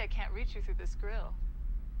 You're lucky I can't reach you through this grill.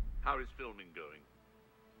 How is filming going?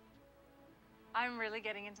 I'm really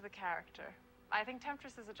getting into the character. I think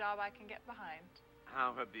Temptress is a job I can get behind.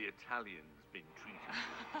 How have the Italians been treated?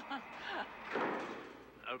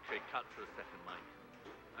 Okay, cut for a second, Mike.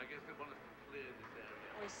 I guess they want us to clear this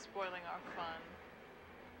area. We're spoiling our fun.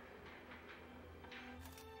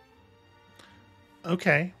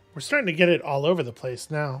 Okay, we're starting to get it all over the place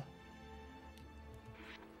now.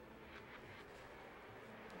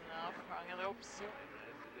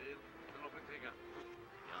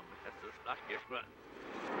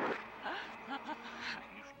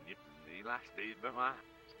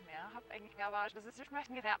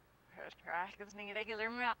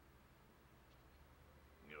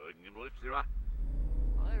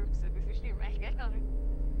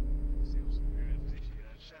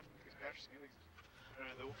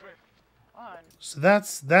 So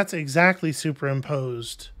that's exactly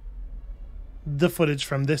superimposed the footage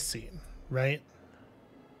from this scene, right?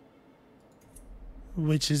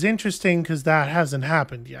 Which is interesting because that hasn't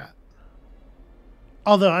happened yet.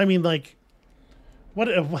 Although, I mean, like, what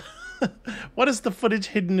what is the footage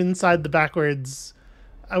hidden inside the backwards?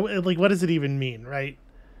 Like, what does it even mean, right?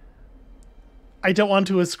 I don't want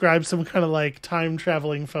to ascribe some kind of, like,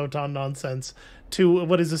 time-traveling photon nonsense to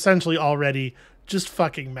what is essentially already just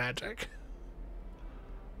fucking magic.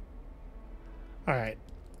 Alright.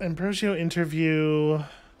 Ambrosio interview...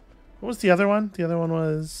 What was the other one? The other one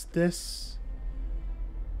was this.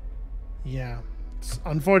 Yeah.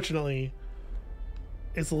 Unfortunately,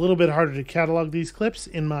 it's a little bit harder to catalog these clips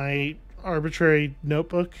in my arbitrary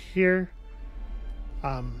notebook here.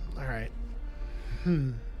 Alright.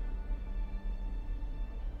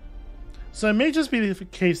 So it may just be the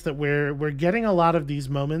case that we're getting a lot of these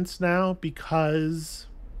moments now because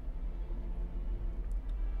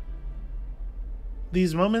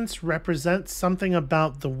these moments represent something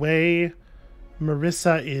about the way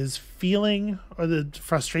Marissa is feeling, or the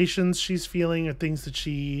frustrations she's feeling, or things that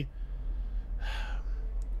she...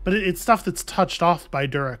 But it's stuff that's touched off by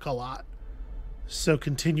Durek a lot. So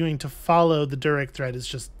continuing to follow the Durek thread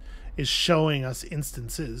is showing us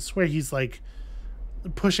instances where he's like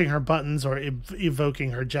pushing her buttons or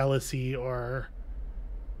evoking her jealousy or...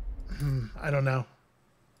 I don't know.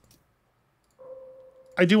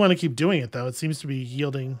 I do want to keep doing it, though. It seems to be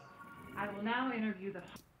yielding. I will now interview the...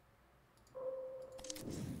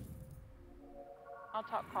 I'll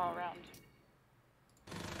talk Carl around.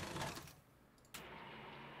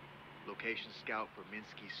 Location scout for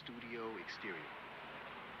Minsky Studio exterior.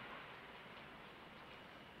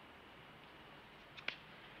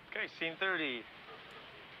 Okay, scene 30.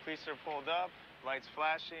 Police are pulled up, lights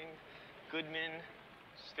flashing. Goodman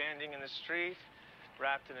standing in the street,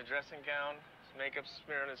 wrapped in a dressing gown, his makeup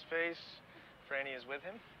smeared on his face. Franny is with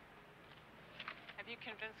him. Have you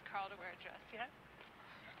convinced Carl to wear a dress yet?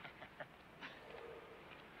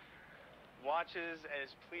 Watches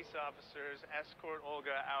as police officers escort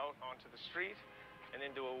Olga out onto the street and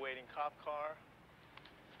into a waiting cop car.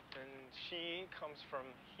 And she comes from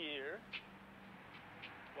here.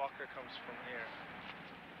 Walker comes from here.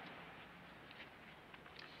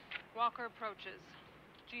 Walker approaches.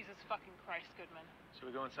 Jesus fucking Christ, Goodman. Should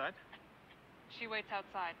we go inside? She waits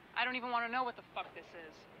outside. I don't even want to know what the fuck this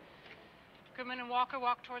is. Goodman and Walker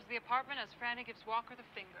walk towards the apartment as Franny gives Walker the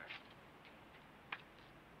finger.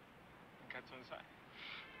 Cut to the side.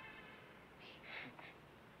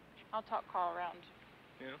 I'll talk Carl around.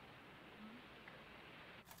 Yeah.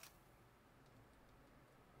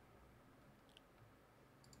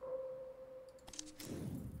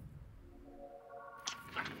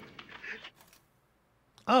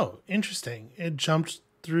 Oh, interesting. It jumped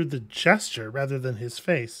through the gesture rather than his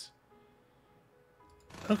face.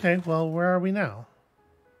 Okay, well, where are we now?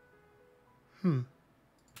 Scene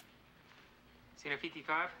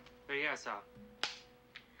 55? Rehearsal.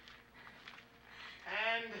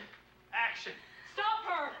 And action. Stop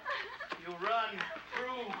her! You run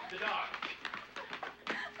through the dark.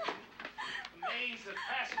 A maze of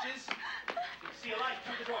passages. You see a light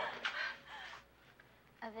through the door.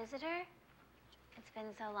 A visitor? It's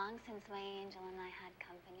been so long since my angel and I had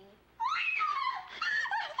company.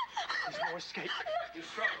 There's no escape. You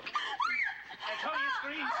struggle. Antonia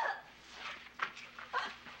screams.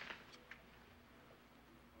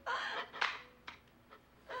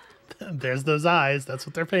 There's those eyes. That's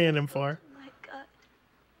what they're paying him for. My God,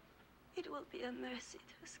 it will be a mercy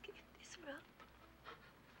to escape this world.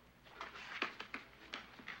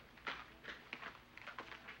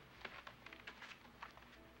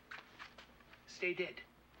 they did.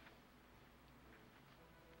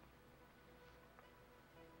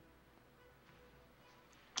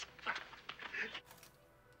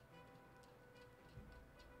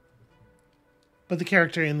 But the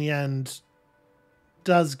character in the end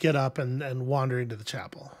does get up and wander into the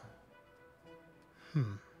chapel.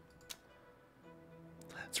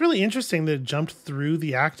 It's really interesting that it jumped through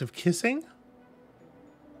the act of kissing.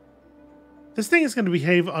 This thing is going to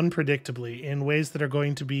behave unpredictably in ways that are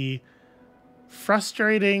going to be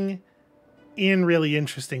frustrating in really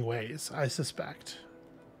interesting ways, I suspect.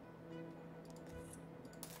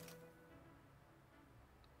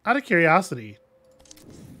 Out of curiosity,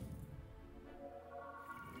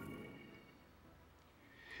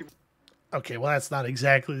 okay, well, that's not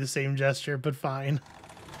exactly the same gesture, but fine.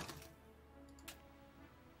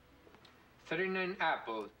 39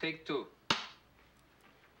 Apple, take 2.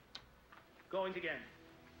 Going again.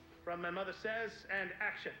 From my mother says, and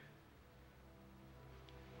action.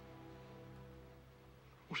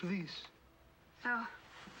 What are these? Oh,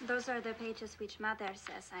 those are the pages which Mother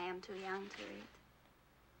says I am too young to read.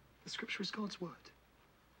 The scripture is God's word.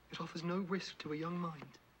 It offers no risk to a young mind.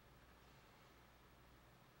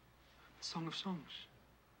 The Song of Songs.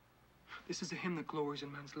 This is a hymn that glories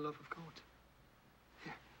in man's love of God.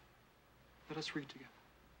 Here, let us read together.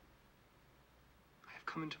 I have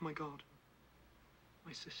come into my garden,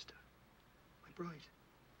 my sister, my bride.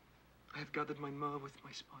 I have gathered my myrrh with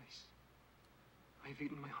my spice. I have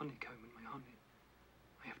eaten my honeycomb and my honey.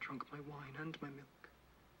 I have drunk my wine and my milk.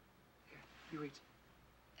 Here, you read.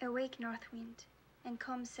 Awake, north wind, and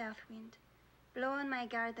come, south wind. Blow on my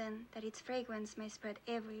garden, that its fragrance may spread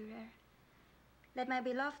everywhere. Let my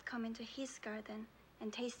beloved come into his garden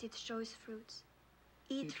and taste its choice fruits.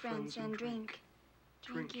 Eat, friends, and drink.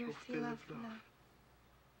 Drink your fill of love.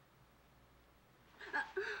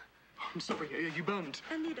 I'm sorry, are you burned?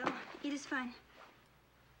 A little. It is fine.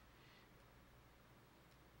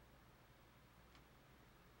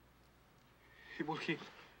 It will heal.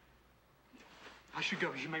 I should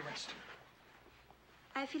go. You may rest.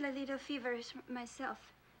 I feel a little feverish myself.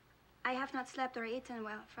 I have not slept or eaten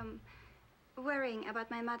well from worrying about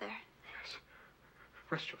my mother. Yes.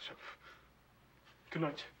 Rest yourself. Good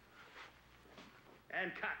night.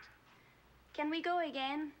 And cut. Can we go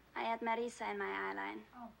again? I had Marisa in my eyeline.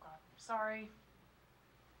 Oh, God. Sorry.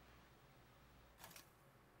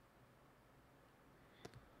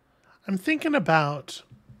 I'm thinking about...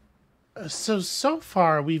 So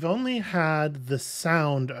far, we've only had the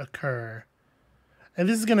sound occur. And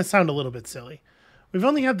this is going to sound a little bit silly. We've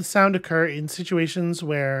only had the sound occur in situations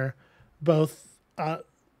where both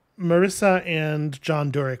Marissa and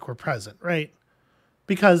John Durick were present, right?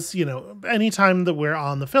 Because, you know, anytime that we're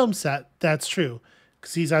on the film set, that's true.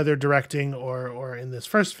 Because he's either directing or in this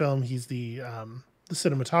first film, he's the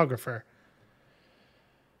cinematographer.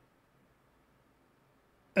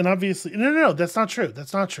 And obviously, no, that's not true.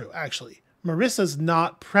 That's not true, actually. Marissa's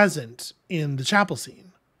not present in the chapel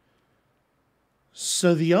scene.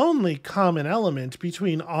 So the only common element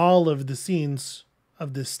between all of the scenes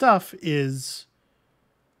of this stuff is,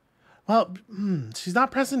 well, she's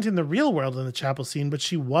not present in the real world in the chapel scene, but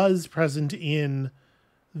she was present in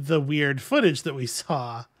the weird footage that we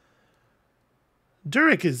saw.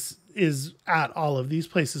 Durick is at all of these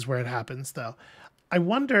places where it happens, though. I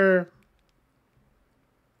wonder...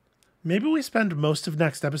 maybe we spend most of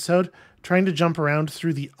next episode trying to jump around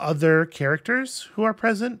through the other characters who are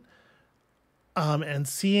present, and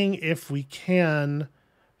seeing if we can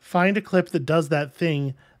find a clip that does that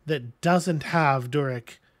thing that doesn't have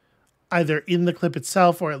Durick either in the clip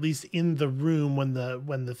itself or at least in the room when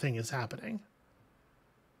the thing is happening.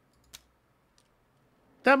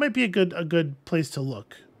 That might be a good place to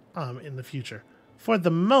look in the future. For the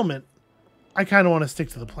moment, I kind of want to stick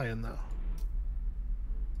to the plan, though.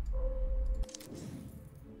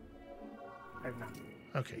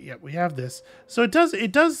 Okay, yeah, we have this. So it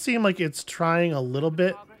does seem like it's trying a little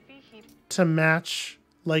bit to match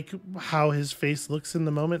like how his face looks in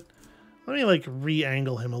the moment. Let me like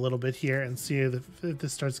re-angle him a little bit here and see if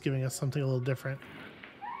this starts giving us something a little different.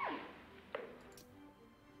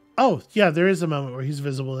 Oh, yeah, there is a moment where he's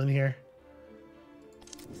visible in here.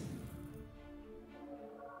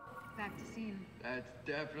 Back to scene. That's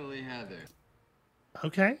definitely Heather.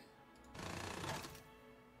 Okay.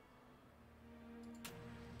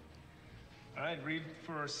 All right, read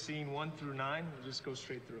for scene 1 through 9. We'll just go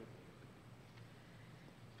straight through.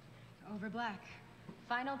 Over black.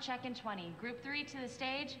 Final check in 20. Group 3 to the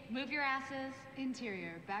stage. Move your asses.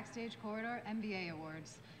 Interior, backstage corridor, MBA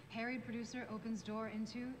awards. Harried producer opens door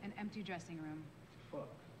into an empty dressing room. Fuck.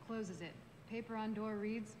 Closes it. Paper on door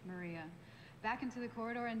reads, Maria. Back into the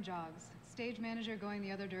corridor and jogs. Stage manager going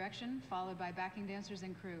the other direction, followed by backing dancers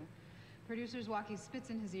and crew. Producer's walkie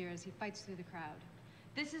spits in his ear as he fights through the crowd.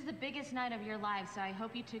 This is the biggest night of your life, so I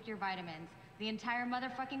hope you took your vitamins. The entire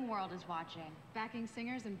motherfucking world is watching. Backing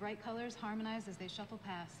singers in bright colors harmonize as they shuffle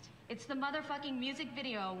past. It's the motherfucking music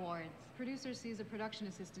video awards. Producer sees a production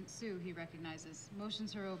assistant, Sue, he recognizes,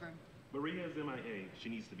 motions her over. Maria is MIA. She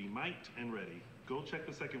needs to be mic'd and ready. Go check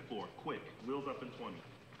the second floor, quick. Wheels up in 20.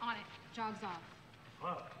 On it. Jogs off.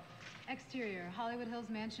 Fuck. Exterior, Hollywood Hills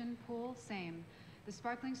mansion, pool, same. The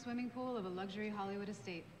sparkling swimming pool of a luxury Hollywood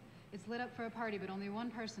estate. It's lit up for a party, but only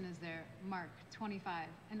one person is there. Mark, 25,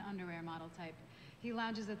 an underwear model type. He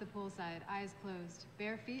lounges at the poolside, eyes closed.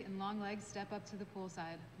 Bare feet and long legs step up to the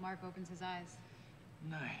poolside. Mark opens his eyes.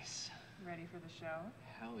 Nice. Ready for the show?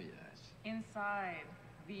 Hell yes. Inside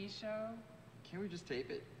the show? Can't we just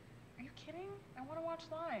tape it? Are you kidding? I want to watch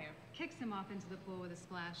live. Kicks him off into the pool with a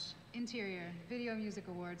splash. Interior, Video Music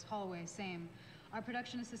Awards, hallway, same. Our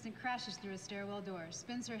production assistant crashes through a stairwell door,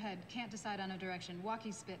 spins her head, can't decide on a direction.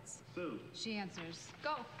 Walkie spits. Sue. She answers.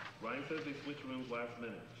 Go. Ryan says they switched rooms last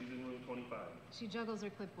minute. She's in room 25. She juggles her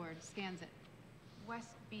clipboard, scans it.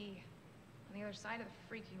 West B, on the other side of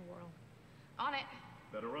the freaking world. On it.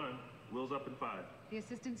 Better run. Wheels up in 5. The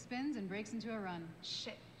assistant spins and breaks into a run.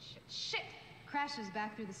 Shit, shit, shit! Crashes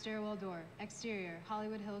back through the stairwell door. Exterior,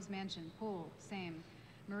 Hollywood Hills mansion, pool, same.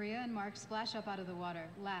 Maria and Mark splash up out of the water,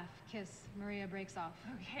 laugh, kiss. Maria breaks off.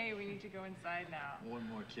 Okay, we need to go inside now. One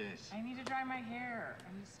more kiss. I need to dry my hair.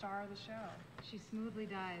 I'm the star of the show. She smoothly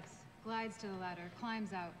dives, glides to the ladder,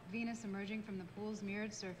 climbs out, Venus emerging from the pool's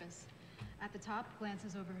mirrored surface. At the top,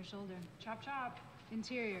 glances over her shoulder. Chop, chop.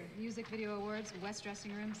 Interior, Music Video Awards, West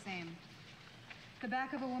dressing room, same. The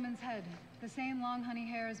back of a woman's head, the same long honey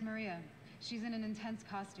hair as Maria. She's in an intense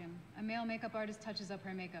costume. A male makeup artist touches up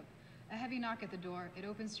her makeup. A heavy knock at the door. It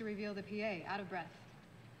opens to reveal the PA, out of breath.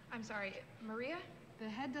 I'm sorry, Maria? The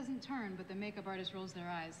head doesn't turn, but the makeup artist rolls their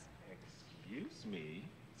eyes. Excuse me?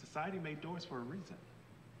 Society made doors for a reason.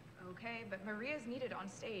 Okay, but Maria's needed on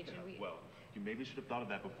stage, and we... Well, you maybe should have thought of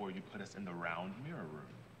that before you put us in the round mirror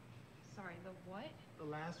room. Sorry, the what? The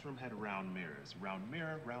last room had round mirrors. Round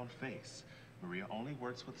mirror, round face. Maria only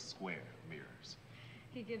works with square mirrors.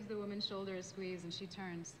 He gives the woman's shoulder a squeeze, and she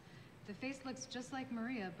turns. The face looks just like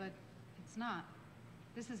Maria, but it's not.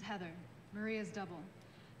 This is Heather, Maria's double.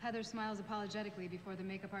 Heather smiles apologetically before the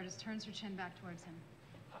makeup artist turns her chin back towards him.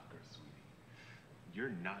 Pucker, sweetie.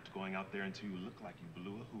 You're not going out there until you look like you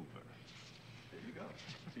blew a Hoover. There you go.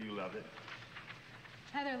 Do you love it?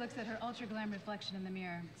 Heather looks at her ultra-glam reflection in the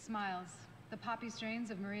mirror, smiles. The poppy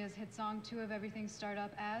strains of Maria's hit song, Two of Everything, start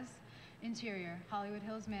up as... Interior, Hollywood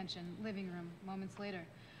Hills mansion, living room, moments later.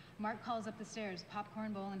 Mark calls up the stairs,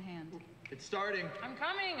 popcorn bowl in hand. It's starting. I'm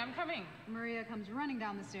coming, I'm coming. Maria comes running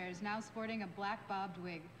down the stairs, now sporting a black bobbed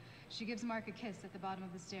wig. She gives Mark a kiss at the bottom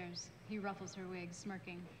of the stairs. He ruffles her wig,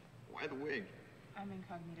 smirking. Why the wig? I'm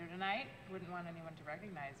incognito tonight. Wouldn't want anyone to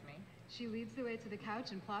recognize me. She leads the way to the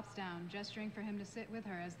couch and plops down, gesturing for him to sit with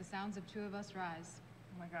her as the sounds of Two of Us rise.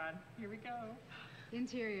 Oh my God, here we go.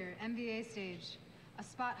 Interior, MVA stage. A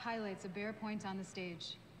spot highlights a bare point on the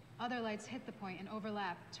stage. Other lights hit the point and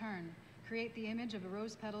overlap, turn, create the image of a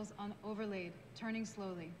rose petals overlaid, turning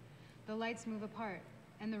slowly. The lights move apart,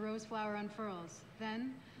 and the rose flower unfurls.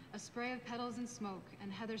 Then, a spray of petals and smoke,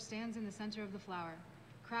 and Heather stands in the center of the flower.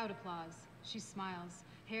 Crowd applause. She smiles.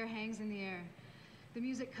 Hair hangs in the air. The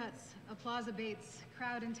music cuts. Applause abates.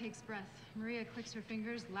 Crowd intakes breath. Maria clicks her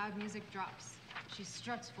fingers. Loud music drops. She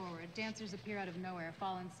struts forward. Dancers appear out of nowhere,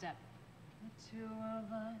 fall in step. The two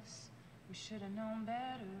of us, we should have known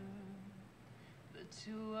better. The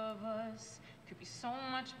two of us could be so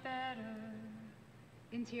much better.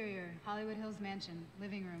 Interior, Hollywood Hills mansion,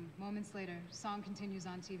 living room. Moments later, song continues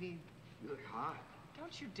on TV. You look hot.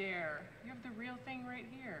 Don't you dare. You have the real thing right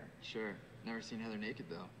here. Sure. Never seen Heather naked,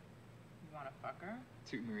 though. You want to fuck her?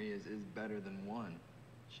 Two Marias is better than one.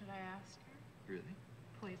 Should I ask her? Really?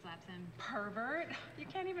 Play slaps him. Pervert. You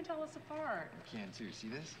can't even tell us apart. I can, too. See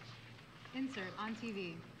this? Insert on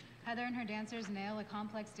TV. Heather and her dancers nail a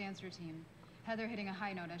complex dance routine. Heather hitting a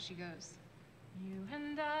high note as she goes. You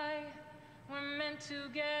and I were meant to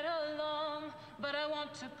get along, but I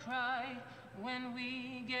want to cry when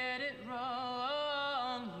we get it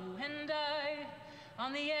wrong. You and I,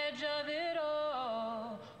 on the edge of it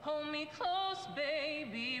all. Hold me close,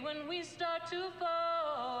 baby, when we start to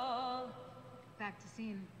fall. Back to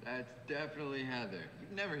scene. That's definitely Heather.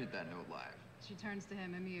 You've never hit that note live. She turns to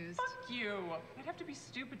him, amused. Fuck you. I'd have to be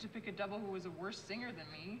stupid to pick a double who was a worse singer than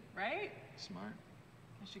me, right? Smart.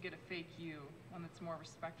 I should get a fake you, one that's more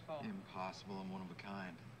respectful. Impossible. I'm one of a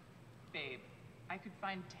kind. Babe, I could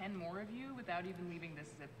find 10 more of you without even leaving this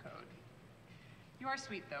zip code. You are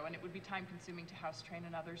sweet, though, and it would be time-consuming to house train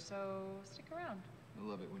another, so stick around. I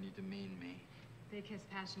love it when you demean me. They kiss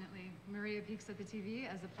passionately. Maria peeks at the TV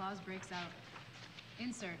as applause breaks out.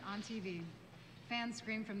 Insert on TV. Fans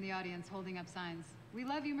scream from the audience, holding up signs. "We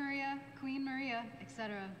love you, Maria, Queen Maria,"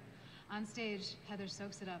 etc. On stage, Heather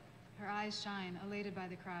soaks it up. Her eyes shine, elated by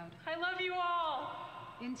the crowd. I love you all!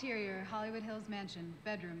 Interior, Hollywood Hills mansion,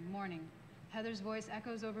 bedroom, morning. Heather's voice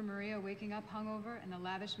echoes over Maria waking up hungover in the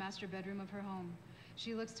lavish master bedroom of her home.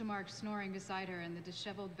 She looks to Mark snoring beside her in the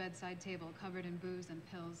disheveled bedside table covered in booze and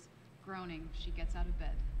pills. Groaning, she gets out of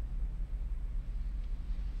bed.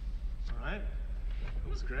 All right. That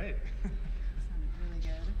was great. Sounded really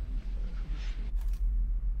good.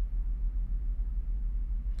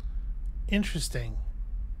 Interesting.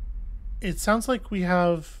 It sounds like we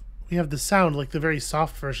have the sound, like the very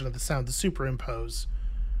soft version of the sound, the superimpose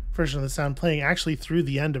version of the sound playing actually through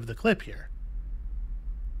the end of the clip here.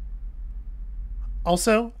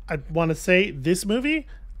 Also, I want to say this movie,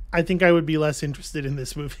 I think I would be less interested in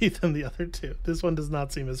this movie than the other two. This one does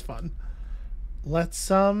not seem as fun.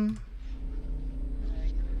 Let's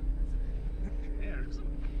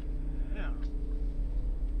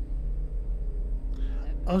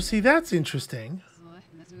Oh, see, that's interesting.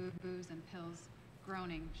 Booze and pills.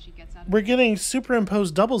 Groaning, she gets out of We're bed. getting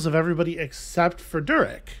superimposed doubles of everybody except for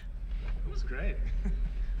Durek. That was great.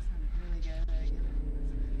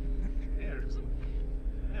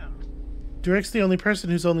 Durek's the only person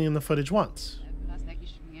who's only in the footage once.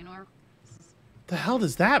 The hell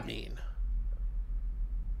does that mean?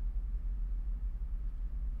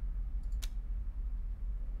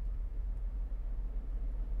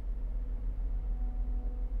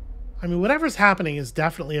 I mean, whatever's happening is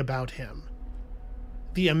definitely about him.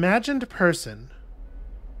 The imagined person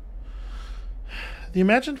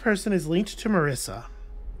is linked to Marissa,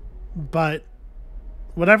 but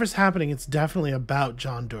whatever's happening, it's definitely about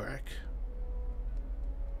John Durek.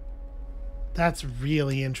 That's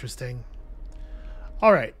really interesting.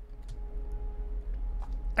 All right.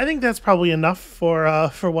 I think that's probably enough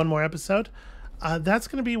for one more episode. That's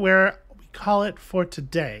going to be where we call it for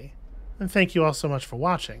today. And thank you all so much for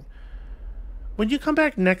watching. When you come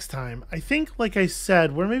back next time, I think, like I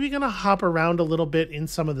said, we're maybe going to hop around a little bit in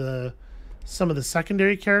some of the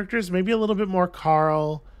secondary characters. Maybe a little bit more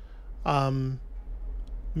Carl.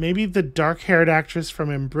 Maybe the dark-haired actress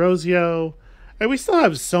from Ambrosio. And we still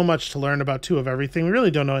have so much to learn about Two of Everything. We really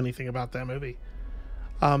don't know anything about that movie.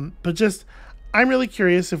 But just, I'm really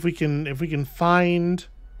curious if we can find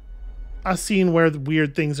a scene where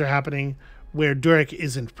weird things are happening where Durek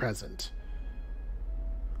isn't present.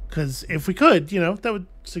 Because if we could, that would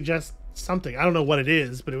suggest something. I don't know what it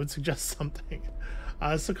is, but it would suggest something.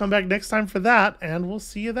 So come back next time for that, and we'll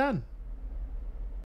see you then.